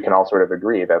know, we can all sort of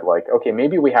agree that like, okay,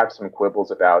 maybe we have some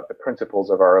quibbles about the principles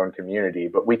of our own community,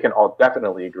 but we can all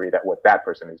definitely agree that what that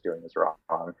person is doing is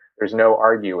wrong. There's no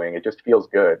arguing. It just feels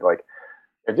good. Like,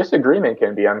 a disagreement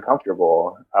can be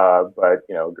uncomfortable, but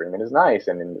you know, agreement is nice.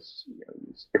 And in this, you know,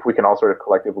 if we can all sort of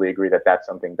collectively agree that that's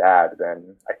something bad,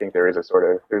 then I think there is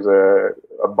there's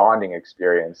a bonding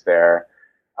experience there.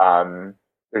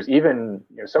 There's even,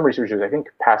 you know, some researchers, I think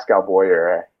Pascal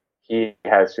Boyer, he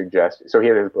has suggested. So he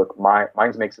had his book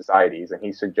Minds Make Societies, and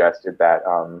he suggested that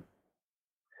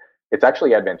it's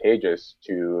actually advantageous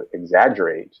to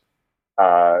exaggerate.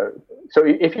 So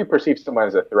if you perceive someone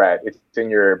as a threat, it's in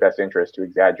your best interest to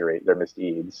exaggerate their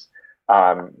misdeeds.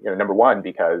 You know, number one,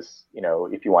 because, you know,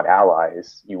 if you want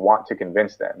allies, you want to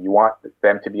convince them. You want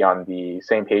them to be on the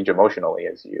same page emotionally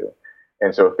as you.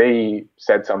 And so if they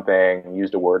said something,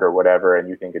 used a word or whatever, and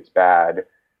you think it's bad,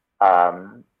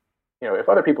 you know, if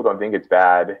other people don't think it's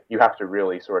bad, you have to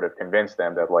really sort of convince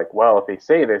them that, like, well, if they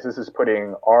say this is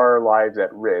putting our lives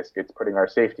at risk, it's putting our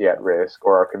safety at risk,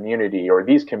 or our community, or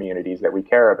these communities that we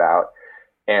care about.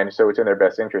 And so it's in their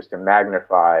best interest to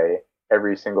magnify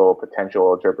every single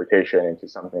potential interpretation into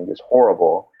something just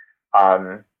horrible.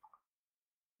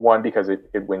 One, because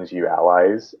it wins you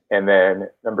allies. And then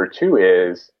number two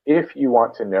is, if you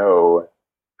want to know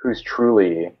who's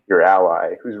truly your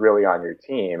ally, who's really on your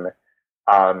team,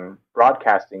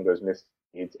 broadcasting those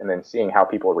misdeeds and then seeing how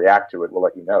people react to it will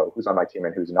let you know who's on my team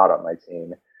and who's not on my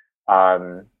team.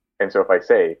 And so if I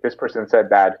say, this person said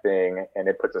bad thing and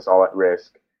it puts us all at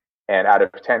risk, and out of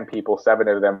 10 people, 7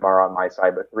 of them are on my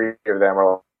side, but 3 of them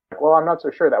are like, well, I'm not so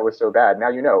sure that was so bad. Now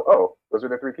you know, oh, those are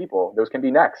the 3 people. Those can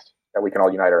be next that we can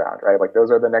all unite around, right? Like,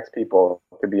 those are the next people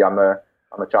to be on the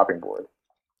chopping board.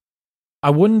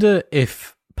 I wonder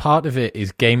if part of it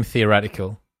is game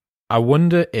theoretical. I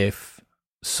wonder if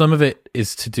some of it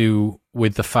is to do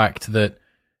with the fact that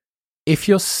if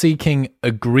you're seeking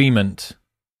agreement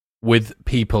with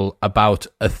people about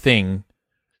a thing,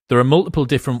 there are multiple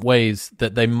different ways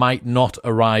that they might not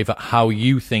arrive at how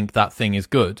you think that thing is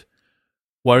good.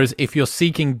 Whereas if you're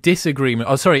seeking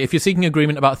if you're seeking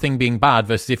agreement about a thing being bad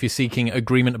versus if you're seeking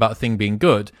agreement about a thing being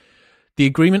good, the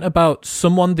agreement about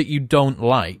someone that you don't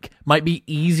like might be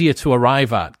easier to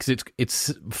arrive at because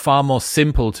it's far more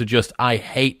simple to just, I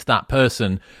hate that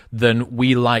person than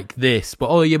we like this. But,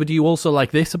 oh yeah, but do you also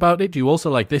like this about it? Do you also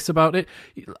like this about it?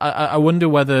 I wonder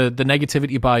whether the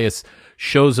negativity bias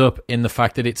shows up in the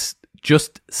fact that it's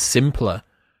just simpler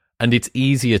and it's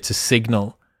easier to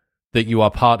signal that you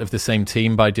are part of the same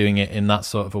team by doing it in that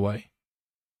sort of a way.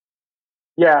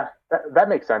 Yeah, that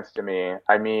makes sense to me.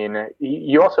 I mean,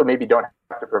 you also maybe don't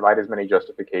have to provide as many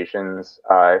justifications.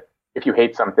 If you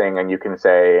hate something and you can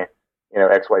say,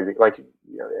 X, Y, Z, like,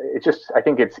 it's just, I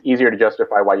think it's easier to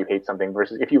justify why you hate something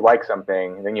versus if you like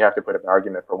something, then you have to put up an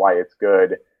argument for why it's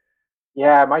good.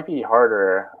 Yeah, it might be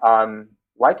harder.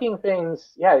 Liking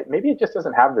things, yeah, maybe it just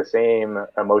doesn't have the same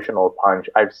emotional punch.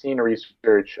 I've seen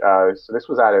research, so this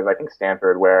was out of, I think,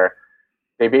 Stanford, where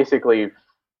they basically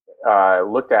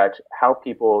looked at how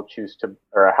people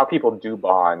how people do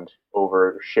bond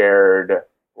over shared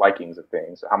likings of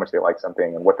things, how much they like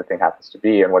something and what the thing happens to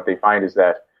be. And what they find is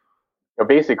that,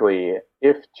 basically,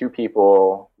 if two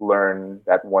people learn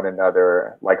that one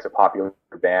another likes a popular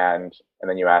band, and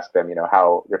then you ask them,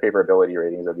 how their favorability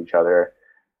ratings of each other,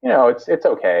 it's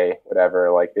okay,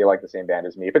 whatever. Like, they like the same band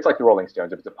as me. If it's like the Rolling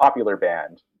Stones, if it's a popular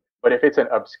band. But if it's an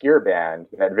obscure band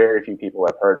that very few people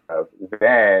have heard of,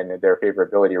 then their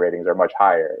favorability ratings are much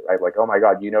higher, right? Like, oh my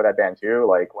God, you know that band too?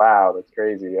 Like, wow, that's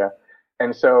crazy. Yeah.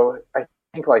 And so I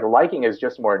think like liking is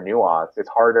just more nuanced. It's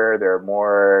harder.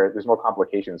 There's more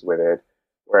complications with it.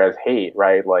 Whereas hate,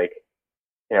 right? Like,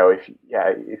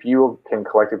 if you can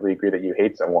collectively agree that you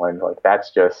hate someone, like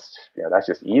that's just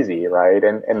easy, right?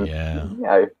 And yeah,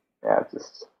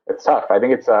 it's tough. I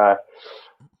think it's a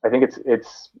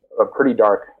pretty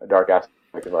dark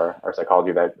aspect of our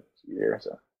psychology that year.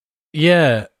 So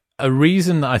yeah, a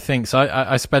reason that I think so.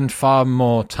 I spend far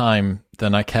more time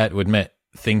than I care to admit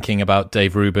thinking about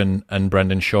Dave Rubin and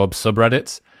Brendan Schaub's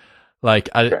subreddits. Like,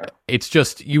 it's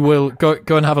just, you will go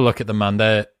and have a look at them, man.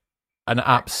 They're an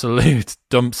absolute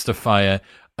dumpster fire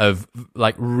of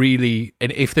like really.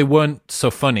 And if they weren't so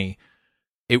funny,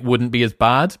 it wouldn't be as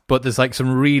bad. But there's like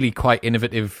some really quite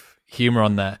innovative humor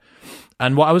on there.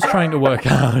 And what I was trying to work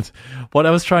out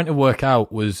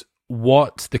was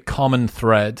what the common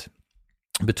thread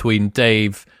between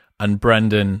Dave and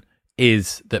Brendan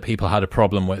is that people had a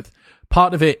problem with.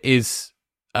 Part of it is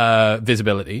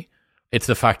visibility. It's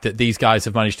the fact that these guys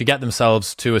have managed to get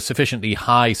themselves to a sufficiently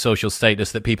high social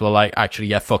status that people are like, actually,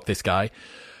 yeah, fuck this guy.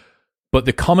 But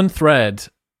the common thread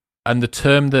and the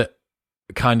term that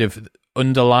kind of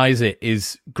underlies it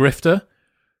is grifter.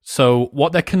 So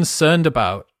what they're concerned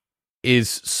about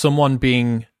is someone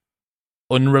being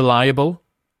unreliable,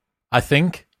 I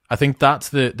think. I think that's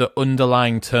the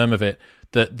underlying term of it,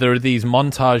 that there are these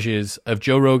montages of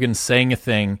Joe Rogan saying a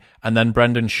thing and then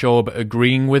Brendan Schaub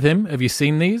agreeing with him. Have you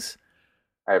seen these?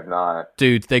 I have not.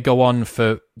 Dude, they go on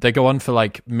for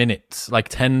like minutes, like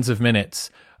tens of minutes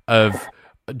of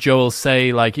Joe will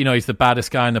say like, he's the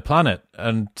baddest guy on the planet.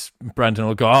 And Brendan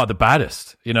will go, oh, the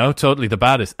baddest, totally the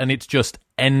baddest. And it's just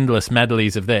endless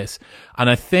medleys of this. And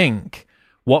I think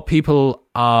what people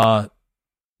are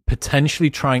potentially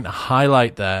trying to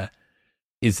highlight there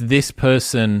is this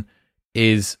person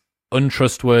is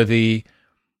untrustworthy.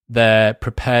 They're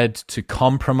prepared to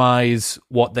compromise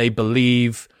what they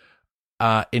believe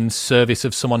in service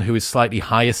of someone who is slightly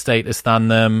higher status than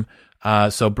them.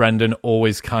 So Brendan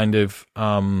always kind of,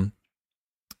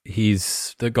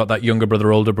 they've got that younger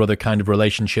brother, older brother kind of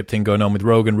relationship thing going on with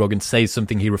Rogan. Rogan says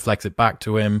something, he reflects it back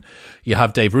to him. You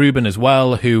have Dave Rubin as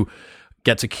well, who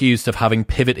gets accused of having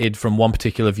pivoted from one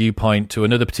particular viewpoint to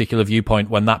another particular viewpoint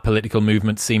when that political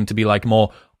movement seemed to be like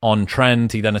more on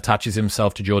trend. He then attaches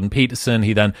himself to Jordan Peterson.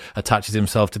 He then attaches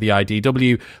himself to the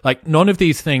IDW. Like, none of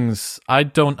these things, I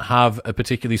don't have a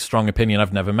particularly strong opinion.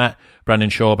 I've never met Brendan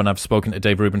Schaub and I've spoken to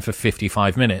Dave Rubin for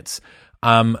 55 minutes.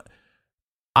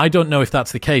 I don't know if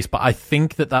that's the case, but I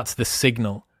think that that's the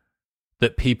signal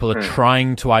that people are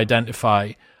trying to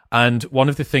identify. And one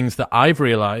of the things that I've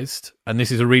realized, and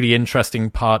this is a really interesting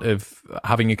part of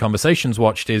having your conversations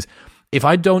watched, is if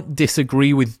I don't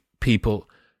disagree with people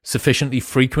sufficiently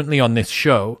frequently on this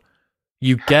show,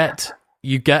 you get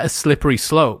a slippery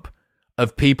slope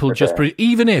of people just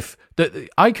even if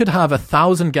I could have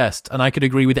 1,000 guests and I could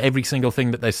agree with every single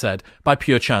thing that they said by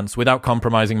pure chance without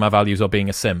compromising my values or being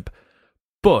a simp.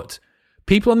 But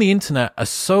people on the internet are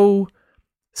so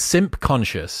simp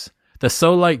conscious, they're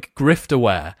so like grift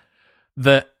aware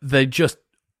that they just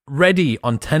ready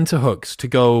on tenterhooks to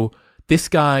go, this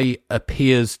guy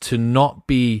appears to not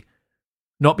be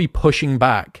pushing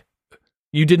back.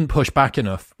 You didn't push back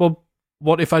enough. Well,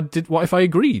 what if I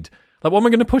agreed? Like, what am I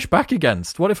going to push back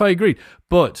against? What if I agreed?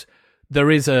 But there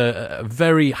is a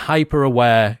very hyper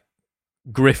aware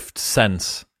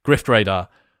grift radar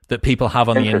that people have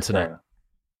on the internet.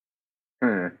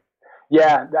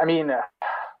 Yeah, I mean,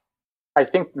 I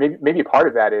think maybe part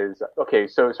of that is, okay,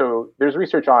 so there's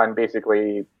research on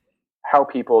basically how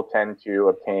people tend to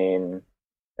obtain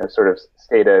sort of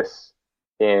status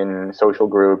in social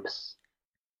groups.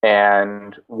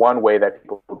 And one way that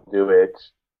people do it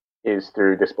is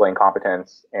through displaying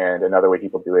competence, and another way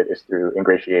people do it is through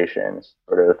ingratiation,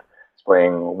 sort of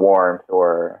displaying warmth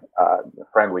or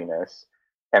friendliness.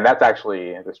 And that's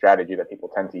actually the strategy that people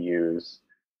tend to use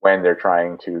when they're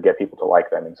trying to get people to like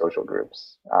them in social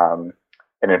groups. And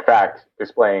in fact,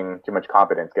 displaying too much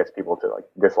competence gets people to like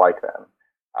dislike them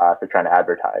if they're trying to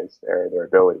advertise their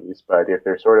abilities. But if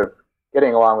they're sort of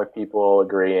getting along with people,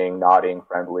 agreeing, nodding,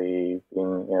 friendly,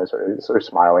 being sort of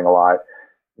smiling a lot,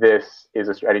 this is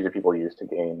a strategy that people use to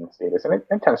gain status, and it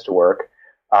tends to work.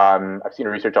 I've seen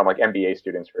research on like MBA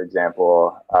students, for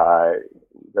example.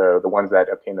 The ones that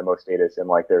obtain the most status in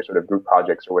like their sort of group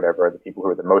projects or whatever are the people who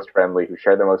are the most friendly, who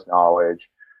share the most knowledge,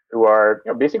 who are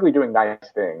basically doing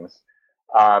nice things.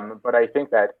 But I think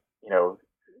that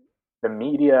the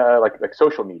media, like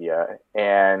social media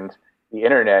and the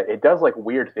internet, it does like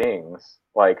weird things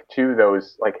like to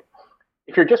those, like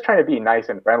if you're just trying to be nice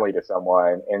and friendly to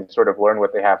someone and sort of learn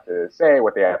what they have to say,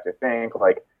 what they have to think,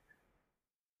 like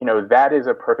that is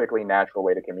a perfectly natural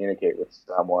way to communicate with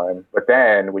someone. But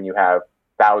then when you have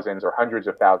thousands or hundreds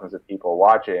of thousands of people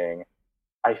watching,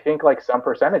 I think like some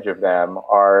percentage of them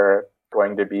are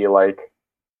going to be like,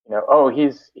 oh,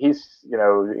 he's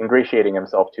ingratiating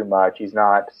himself too much. He's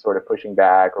not sort of pushing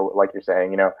back, or like you're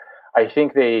saying, I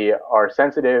think they are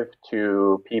sensitive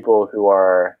to people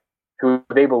who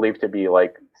they believe to be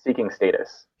like seeking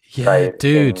status. Yeah, right?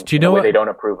 Dude, do you know what they don't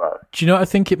approve of? Do you know what I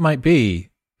think it might be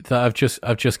that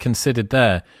I've just considered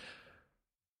there?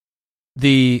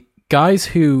 The guys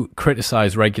who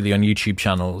criticize regularly on YouTube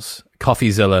channels,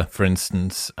 CoffeeZilla, for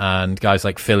instance, and guys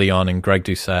like Philion and Greg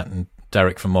Doucette and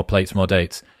Derek from More Plates, More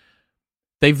Dates,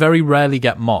 they very rarely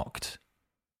get mocked.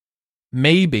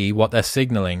 Maybe what they're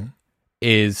signaling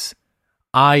is,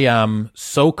 I am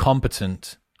so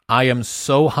competent, I am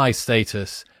so high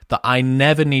status that I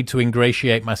never need to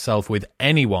ingratiate myself with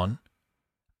anyone,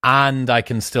 and I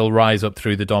can still rise up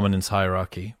through the dominance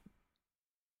hierarchy.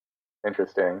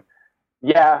 Interesting.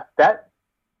 Yeah, that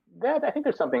I think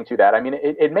there's something to that. I mean,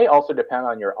 it may also depend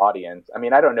on your audience. I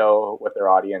mean, I don't know what their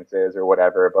audience is or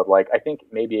whatever, but like I think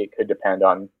maybe it could depend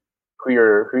on who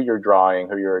you're drawing,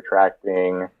 who you're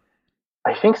attracting.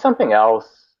 I think something else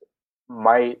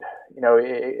might,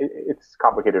 it's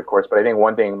complicated, of course, but I think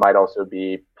one thing might also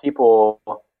be people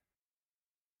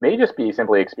may just be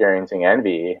simply experiencing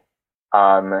envy.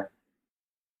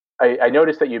 I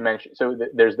noticed that you mentioned, so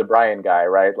there's the Brian guy,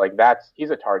 right? Like he's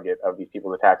a target of these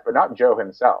people's attacks, but not Joe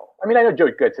himself. I mean, I know Joe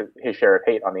gets his share of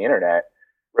hate on the internet,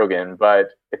 Rogan, but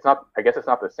I guess it's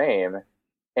not the same.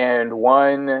 And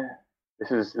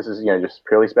this is just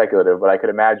purely speculative, but I could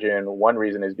imagine one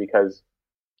reason is because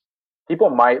people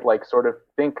might like sort of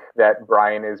think that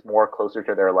Brian is more closer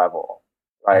to their level,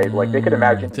 right? Like they could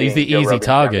imagine so he's the easy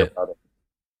target.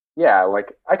 Yeah,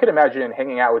 like I could imagine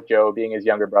hanging out with Joe, being his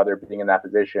younger brother, being in that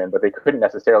position, but they couldn't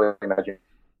necessarily imagine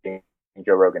being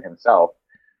Joe Rogan himself.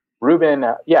 Ruben,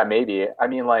 yeah, maybe. I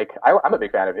mean, like I'm a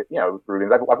big fan of it,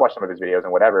 Ruben's. I've watched some of his videos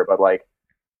and whatever, but like,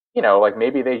 like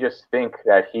maybe they just think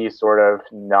that he's sort of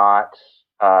not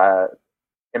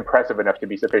impressive enough to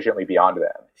be sufficiently beyond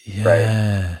them. Yeah,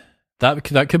 right?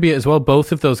 That could be it as well.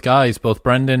 Both of those guys, both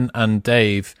Brendan and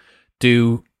Dave,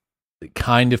 do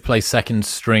kind of play second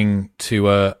string to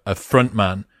a front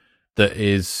man that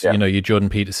is, your Jordan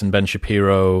Peterson, Ben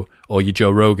Shapiro, or your Joe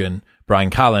Rogan,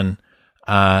 Brian Callen.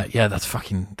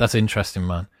 That's interesting,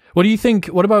 man. What do you think?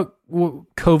 What about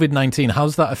COVID-19?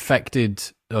 How's that affected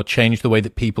or changed the way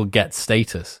that people get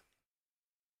status?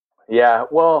 Yeah,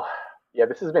 well,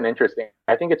 this has been interesting.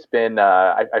 I think it's been,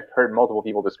 I've heard multiple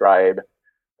people describe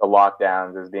the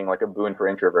lockdowns as being like a boon for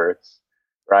introverts.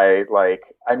 Right. Like,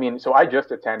 I mean, so I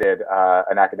just attended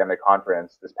an academic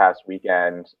conference this past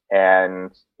weekend,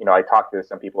 and, I talked to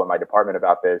some people in my department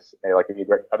about this, like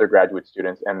other graduate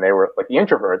students, and they were like, the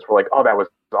introverts were like, oh, that was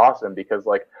awesome, because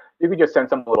like you could just send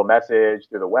some little message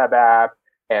through the web app,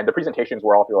 and the presentations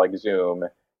were all through like Zoom.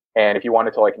 And if you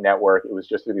wanted to like network, it was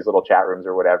just through these little chat rooms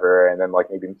or whatever, and then like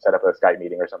maybe set up a Skype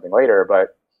meeting or something later.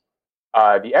 But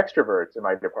the extroverts in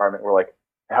my department were like,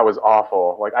 that was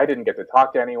awful. Like I didn't get to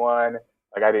talk to anyone.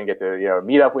 Like I didn't get to,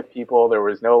 meet up with people. There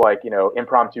was no like,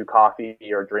 impromptu coffee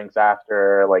or drinks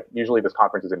after. Like usually this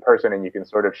conference is in person and you can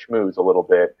sort of schmooze a little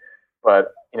bit.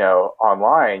 But,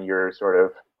 online you're sort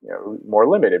of, more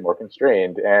limited, more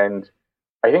constrained. And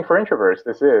I think for introverts,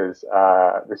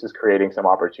 this is creating some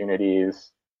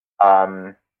opportunities.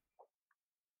 Um,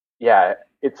 yeah,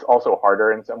 it's also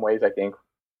harder in some ways, I think,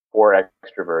 for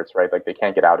extroverts, right? Like they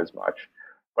can't get out as much.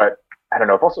 But I don't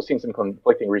know. I've also seen some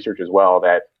conflicting research as well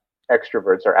that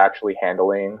extroverts are actually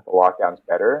handling the lockdowns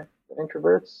better than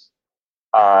introverts.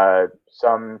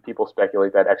 Some people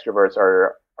speculate that extroverts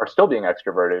are still being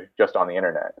extroverted just on the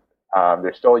internet.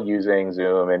 They're still using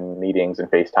Zoom and meetings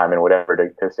and FaceTime and whatever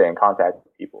to stay in contact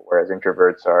with people, whereas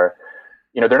introverts are,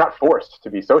 they're not forced to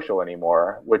be social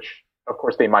anymore, which of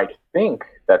course they might think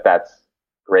that that's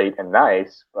great and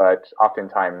nice, but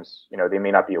oftentimes, they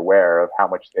may not be aware of how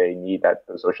much they need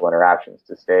those social interactions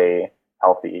to stay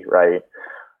healthy, right?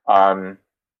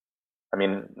 I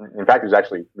mean, in fact, there's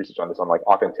actually research on this on like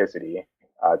authenticity.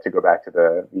 To go back to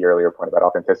the earlier point about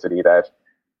authenticity, that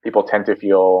people tend to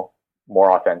feel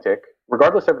more authentic,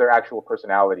 regardless of their actual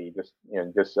personality, just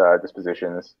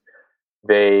dispositions.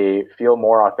 They feel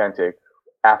more authentic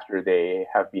after they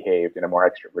have behaved in a more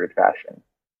extroverted fashion.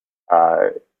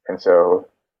 And so,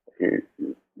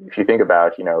 if you think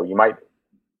about, you might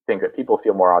think that people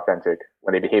feel more authentic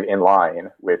when they behave in line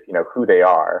with, who they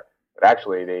are, but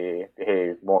actually they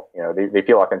behave more, they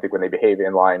feel authentic when they behave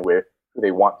in line with who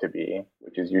they want to be,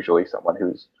 which is usually someone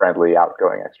who's friendly,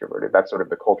 outgoing, extroverted. That's sort of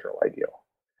the cultural ideal.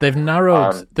 They've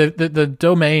narrowed the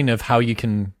domain of how you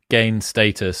can gain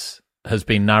status has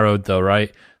been narrowed, though,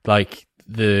 right? Like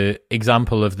the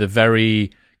example of the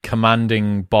very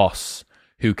commanding boss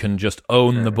who can just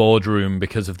own the boardroom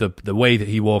because of the way that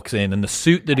he walks in and the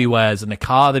suit that he wears and the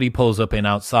car that he pulls up in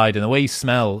outside and the way he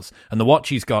smells and the watch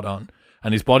he's got on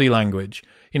and his body language.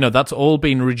 That's all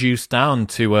been reduced down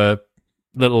to a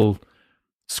little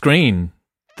screen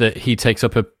that he takes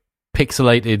up a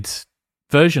pixelated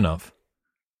version of.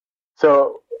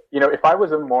 So, if I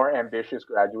was a more ambitious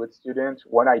graduate student,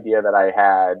 one idea that I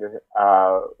had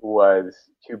was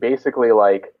to basically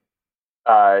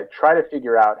try to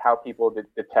figure out how people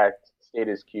detect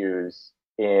status cues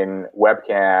in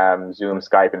webcam, Zoom,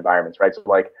 Skype environments, right? So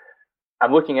like,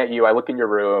 I'm looking at you, I look in your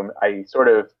room, I sort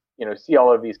of, see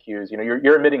all of these cues,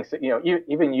 you're emitting,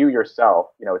 even you yourself,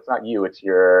 it's not you, it's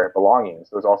your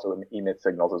belongings. Those also emit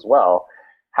signals as well.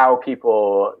 How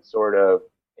people sort of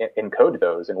encode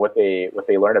those and what they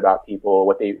learn about people,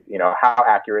 what they, how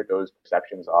accurate those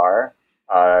perceptions are,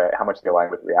 how much they align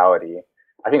with reality.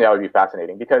 I think that would be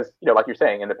fascinating because, like you're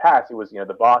saying, in the past, it was,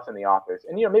 the boss in the office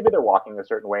and, maybe they're walking a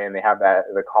certain way and they have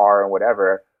the car and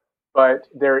whatever, but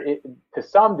to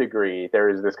some degree, there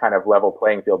is this kind of level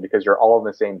playing field because you're all in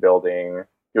the same building,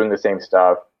 doing the same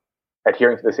stuff,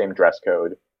 adhering to the same dress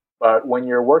code. But when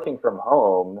you're working from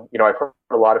home, I've heard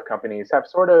a lot of companies have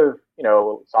sort of,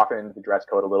 softened the dress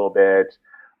code a little bit,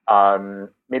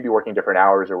 maybe working different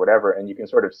hours or whatever, and you can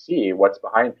sort of see what's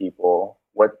behind people,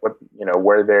 what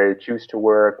where they choose to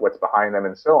work, what's behind them,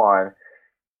 and so on.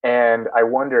 And I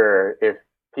wonder if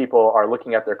people are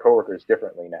looking at their coworkers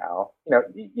differently now.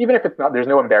 Even if it's not, there's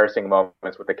no embarrassing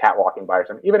moments with the cat walking by or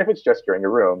something. Even if it's just you're in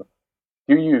your room,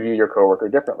 do you view your coworker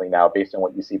differently now based on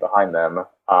what you see behind them?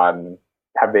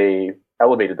 Have they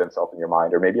elevated themselves in your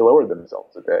mind, or maybe lowered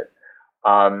themselves a bit?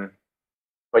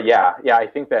 But yeah, I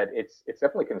think that it's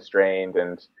definitely constrained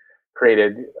and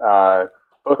created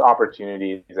both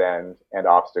opportunities and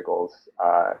obstacles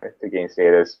to gain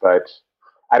status. But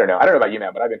I don't know about you,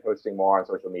 man, but I've been posting more on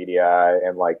social media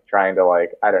and trying to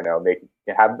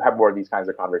have more of these kinds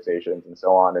of conversations and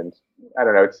so on. And I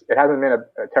don't know, it hasn't been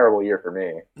a terrible year for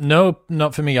me. No,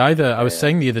 not for me either. I was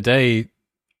saying the other day,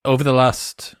 over the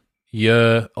last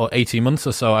year or 18 months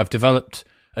or so, I've developed,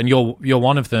 and you're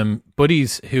one of them,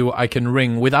 buddies who I can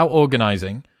ring without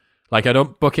organizing. Like I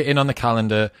don't book it in on the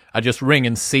calendar. I just ring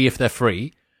and see if they're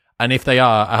free. And if they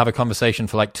are, I have a conversation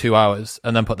for 2 hours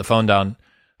and then put the phone down.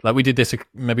 Like we did this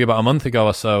maybe about a month ago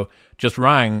or so, just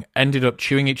rang, ended up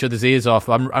chewing each other's ears off.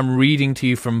 I'm reading to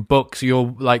you from books.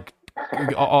 You're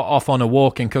off on a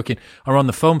walk and cooking, or on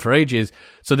the phone for ages.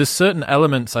 So there's certain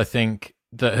elements, I think,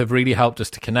 that have really helped us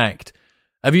to connect.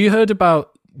 Have you heard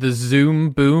about the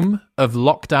Zoom boom of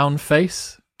lockdown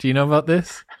face? Do you know about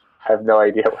this? I have no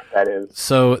idea what that is.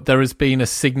 So there has been a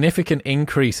significant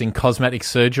increase in cosmetic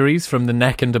surgeries from the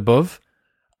neck and above.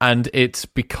 And it's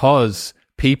because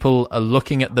people are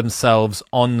looking at themselves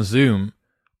on Zoom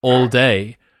all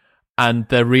day and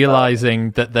they're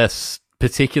realizing that they're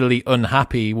particularly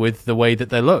unhappy with the way that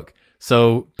they look.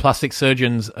 So plastic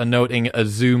surgeons are noting a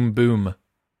Zoom boom.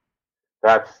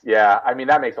 Yeah. I mean,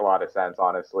 that makes a lot of sense,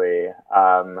 honestly.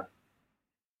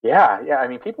 Yeah. I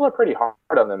mean, people are pretty hard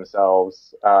on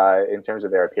themselves in terms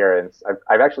of their appearance.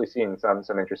 I've actually seen some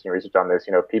interesting research on this.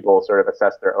 People sort of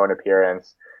assess their own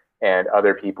appearance and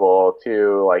other people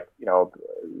too. Like,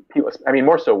 people. I mean,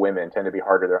 more so women tend to be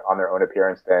harder on their own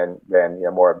appearance than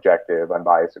more objective,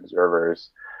 unbiased observers.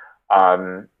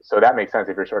 So that makes sense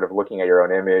if you're sort of looking at your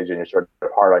own image and you're sort of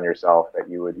hard on yourself that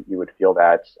you would feel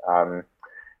that.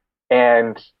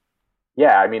 And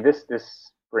yeah, I mean, this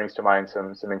brings to mind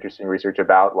some interesting research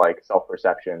about like self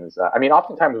perceptions. I mean,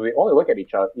 oftentimes we only look at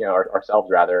each other, ourselves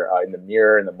rather, in the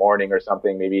mirror in the morning or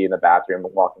something, maybe in the bathroom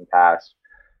walking past.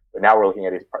 But now we're looking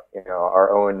at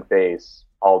our own face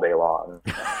all day long.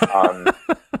 Um,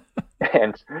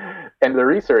 and the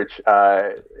research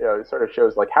sort of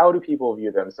shows like how do people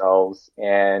view themselves,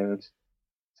 and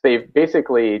they've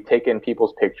basically taken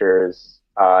people's pictures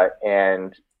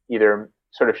and either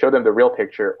sort of show them the real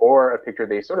picture or a picture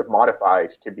they sort of modified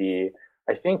to be,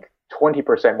 I think,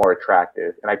 20% more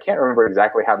attractive. And I can't remember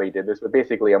exactly how they did this, but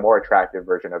basically a more attractive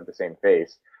version of the same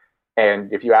face.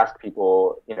 And if you ask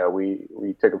people,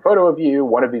 we took a photo of you,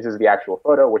 one of these is the actual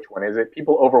photo, which one is it?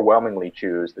 People overwhelmingly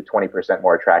choose the 20%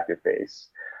 more attractive face.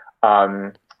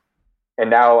 Um, and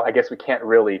now I guess we can't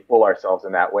really fool ourselves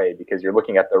in that way because you're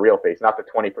looking at the real face, not the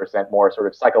 20% more sort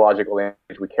of psychological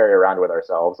image we carry around with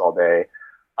ourselves all day.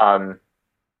 Um,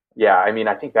 yeah, I mean,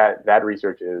 I think that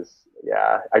research is,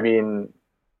 yeah. I mean,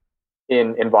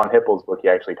 in von Hippel's book, he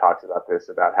actually talks about this,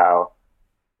 about how,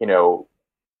 you know,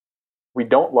 we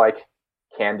don't like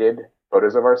candid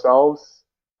photos of ourselves,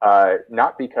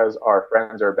 not because our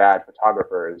friends are bad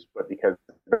photographers, but because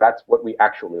that's what we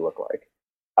actually look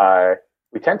like.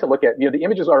 We tend to look at, the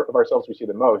images of ourselves we see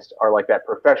the most are like that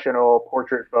professional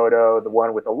portrait photo, the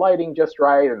one with the lighting just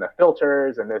right and the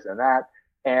filters and this and that.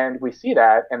 And we see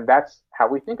that, and that's how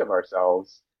we think of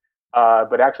ourselves.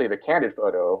 But actually, the candid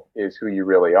photo is who you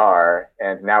really are.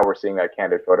 And now we're seeing that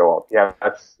candid photo. Yeah,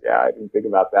 I didn't think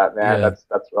about that, man. Yeah.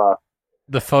 That's rough.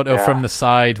 The photo Yeah. from the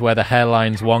side where the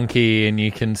hairline's wonky and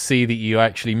you can see that you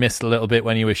actually missed a little bit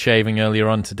when you were shaving earlier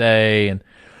on today. And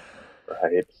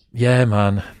Right. yeah,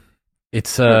 man,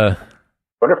 it's I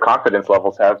wonder if confidence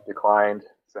levels have declined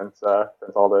since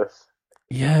all this.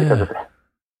 Because yeah, of that.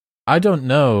 I don't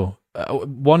know.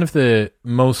 One of the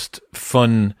most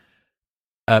fun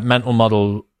mental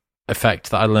model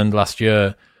effect that I learned last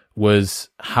year was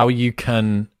how you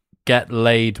can get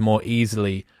laid more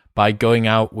easily by going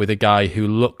out with a guy who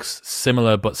looks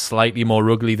similar but slightly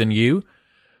more ugly than you.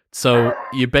 So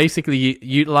you're basically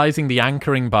utilizing the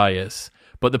anchoring bias.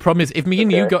 But the problem is, if me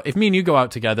and you go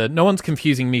out together, no one's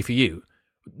confusing me for you.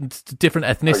 It's different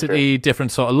ethnicity,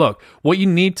 different sort of look. What you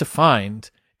need to find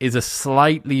is a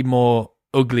slightly more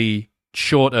ugly,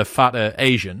 shorter, fatter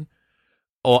Asian,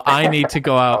 or I need to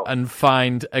go out and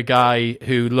find a guy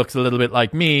who looks a little bit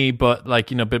like me, but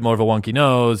like, a bit more of a wonky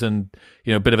nose and,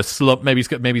 a bit of a slump. Maybe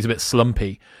he's a bit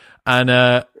slumpy. And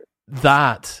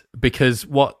that, because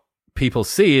what people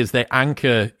see is they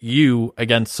anchor you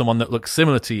against someone that looks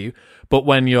similar to you. But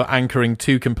when you're anchoring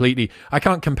two completely, I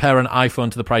can't compare an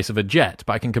iPhone to the price of a jet,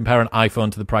 but I can compare an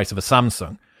iPhone to the price of a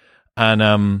Samsung.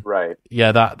 And Right.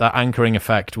 yeah, that anchoring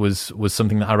effect was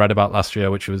something that I read about last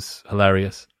year, which was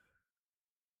hilarious.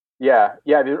 Yeah.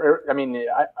 I mean,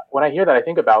 when I hear that, I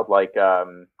think about like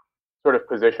sort of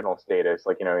positional status.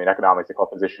 Like, in economics, they call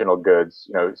it positional goods.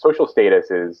 Social status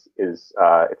is it's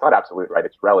not absolute, right?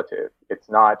 It's relative. It's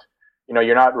not.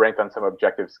 You're not ranked on some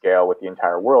objective scale with the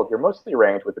entire world. You're mostly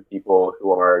ranked with the people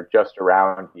who are just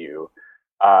around you.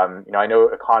 I know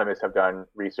economists have done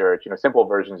research, simple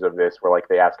versions of this where like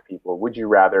they ask people, would you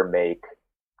rather make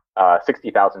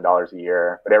 $60,000 a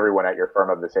year, but everyone at your firm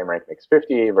of the same rank makes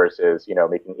 50 versus,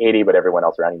 making 80, but everyone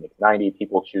else around you makes 90.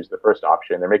 People choose the first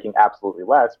option. They're making absolutely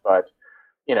less, but,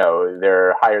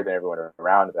 they're higher than everyone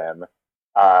around them.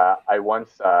 I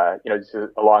once, just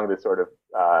along this sort of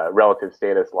relative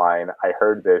status line, I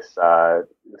heard this. I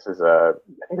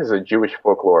think this is a Jewish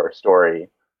folklore story.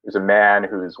 There's a man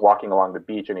who's walking along the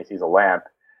beach and he sees a lamp.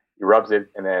 He rubs it,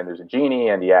 and then there's a genie,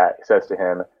 and he says to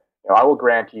him, I will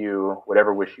grant you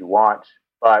whatever wish you want,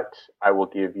 but I will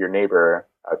give your neighbor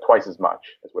twice as much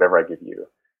as whatever I give you.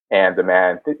 And the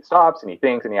man stops and he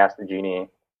thinks and he asks the genie,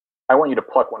 I want you to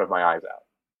pluck one of my eyes out.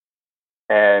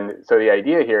 And so the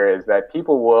idea here is that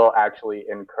people will actually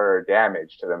incur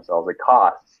damage to themselves, like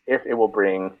costs, if it will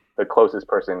bring the closest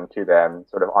person to them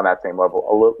sort of on that same level,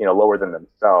 a little, lower than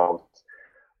themselves.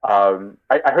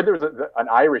 I heard there was an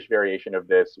Irish variation of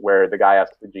this where the guy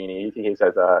asks the genie, he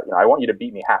says, I want you to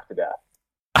beat me half to death.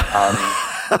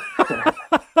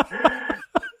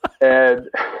 And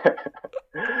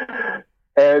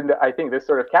And I think this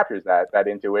sort of captures that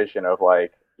intuition of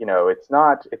like, it's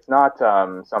not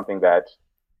something that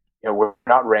we're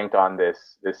not ranked on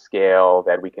this scale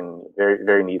that we can very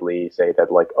very neatly say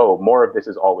that like, oh, more of this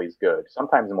is always good.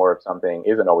 Sometimes more of something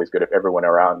isn't always good if everyone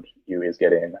around you is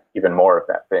getting even more of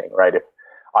that thing, right? If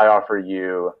I offer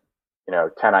you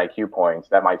 10 IQ points,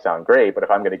 that might sound great, but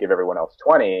if I'm going to give everyone else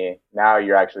 20, now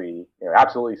you're actually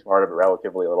absolutely smarter but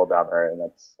relatively a little dumber, and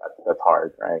that's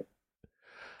hard, right?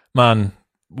 Man,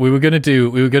 we were gonna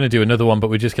do another one, but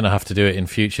we're just gonna have to do it in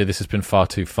future. This has been far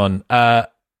too fun.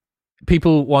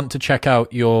 People want to check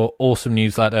out your awesome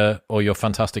newsletter or your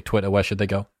fantastic Twitter. Where should they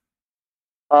go?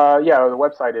 Yeah, the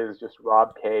website is just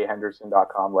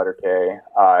robkhenderson.com, letter K,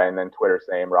 and then Twitter,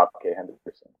 same, Rob K.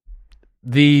 Henderson.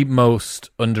 The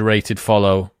most underrated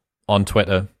follow on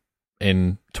Twitter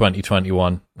in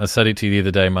 2021. I said it to you the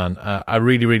other day, man. I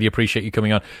really, really appreciate you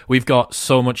coming on. We've got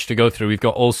so much to go through. We've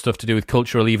got all stuff to do with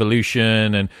cultural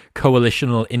evolution and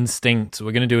coalitional instinct.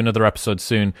 We're going to do another episode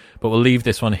soon, but we'll leave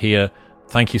this one here.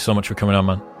 Thank you so much for coming on,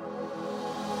 man.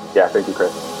 Yeah, thank you,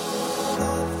 Chris.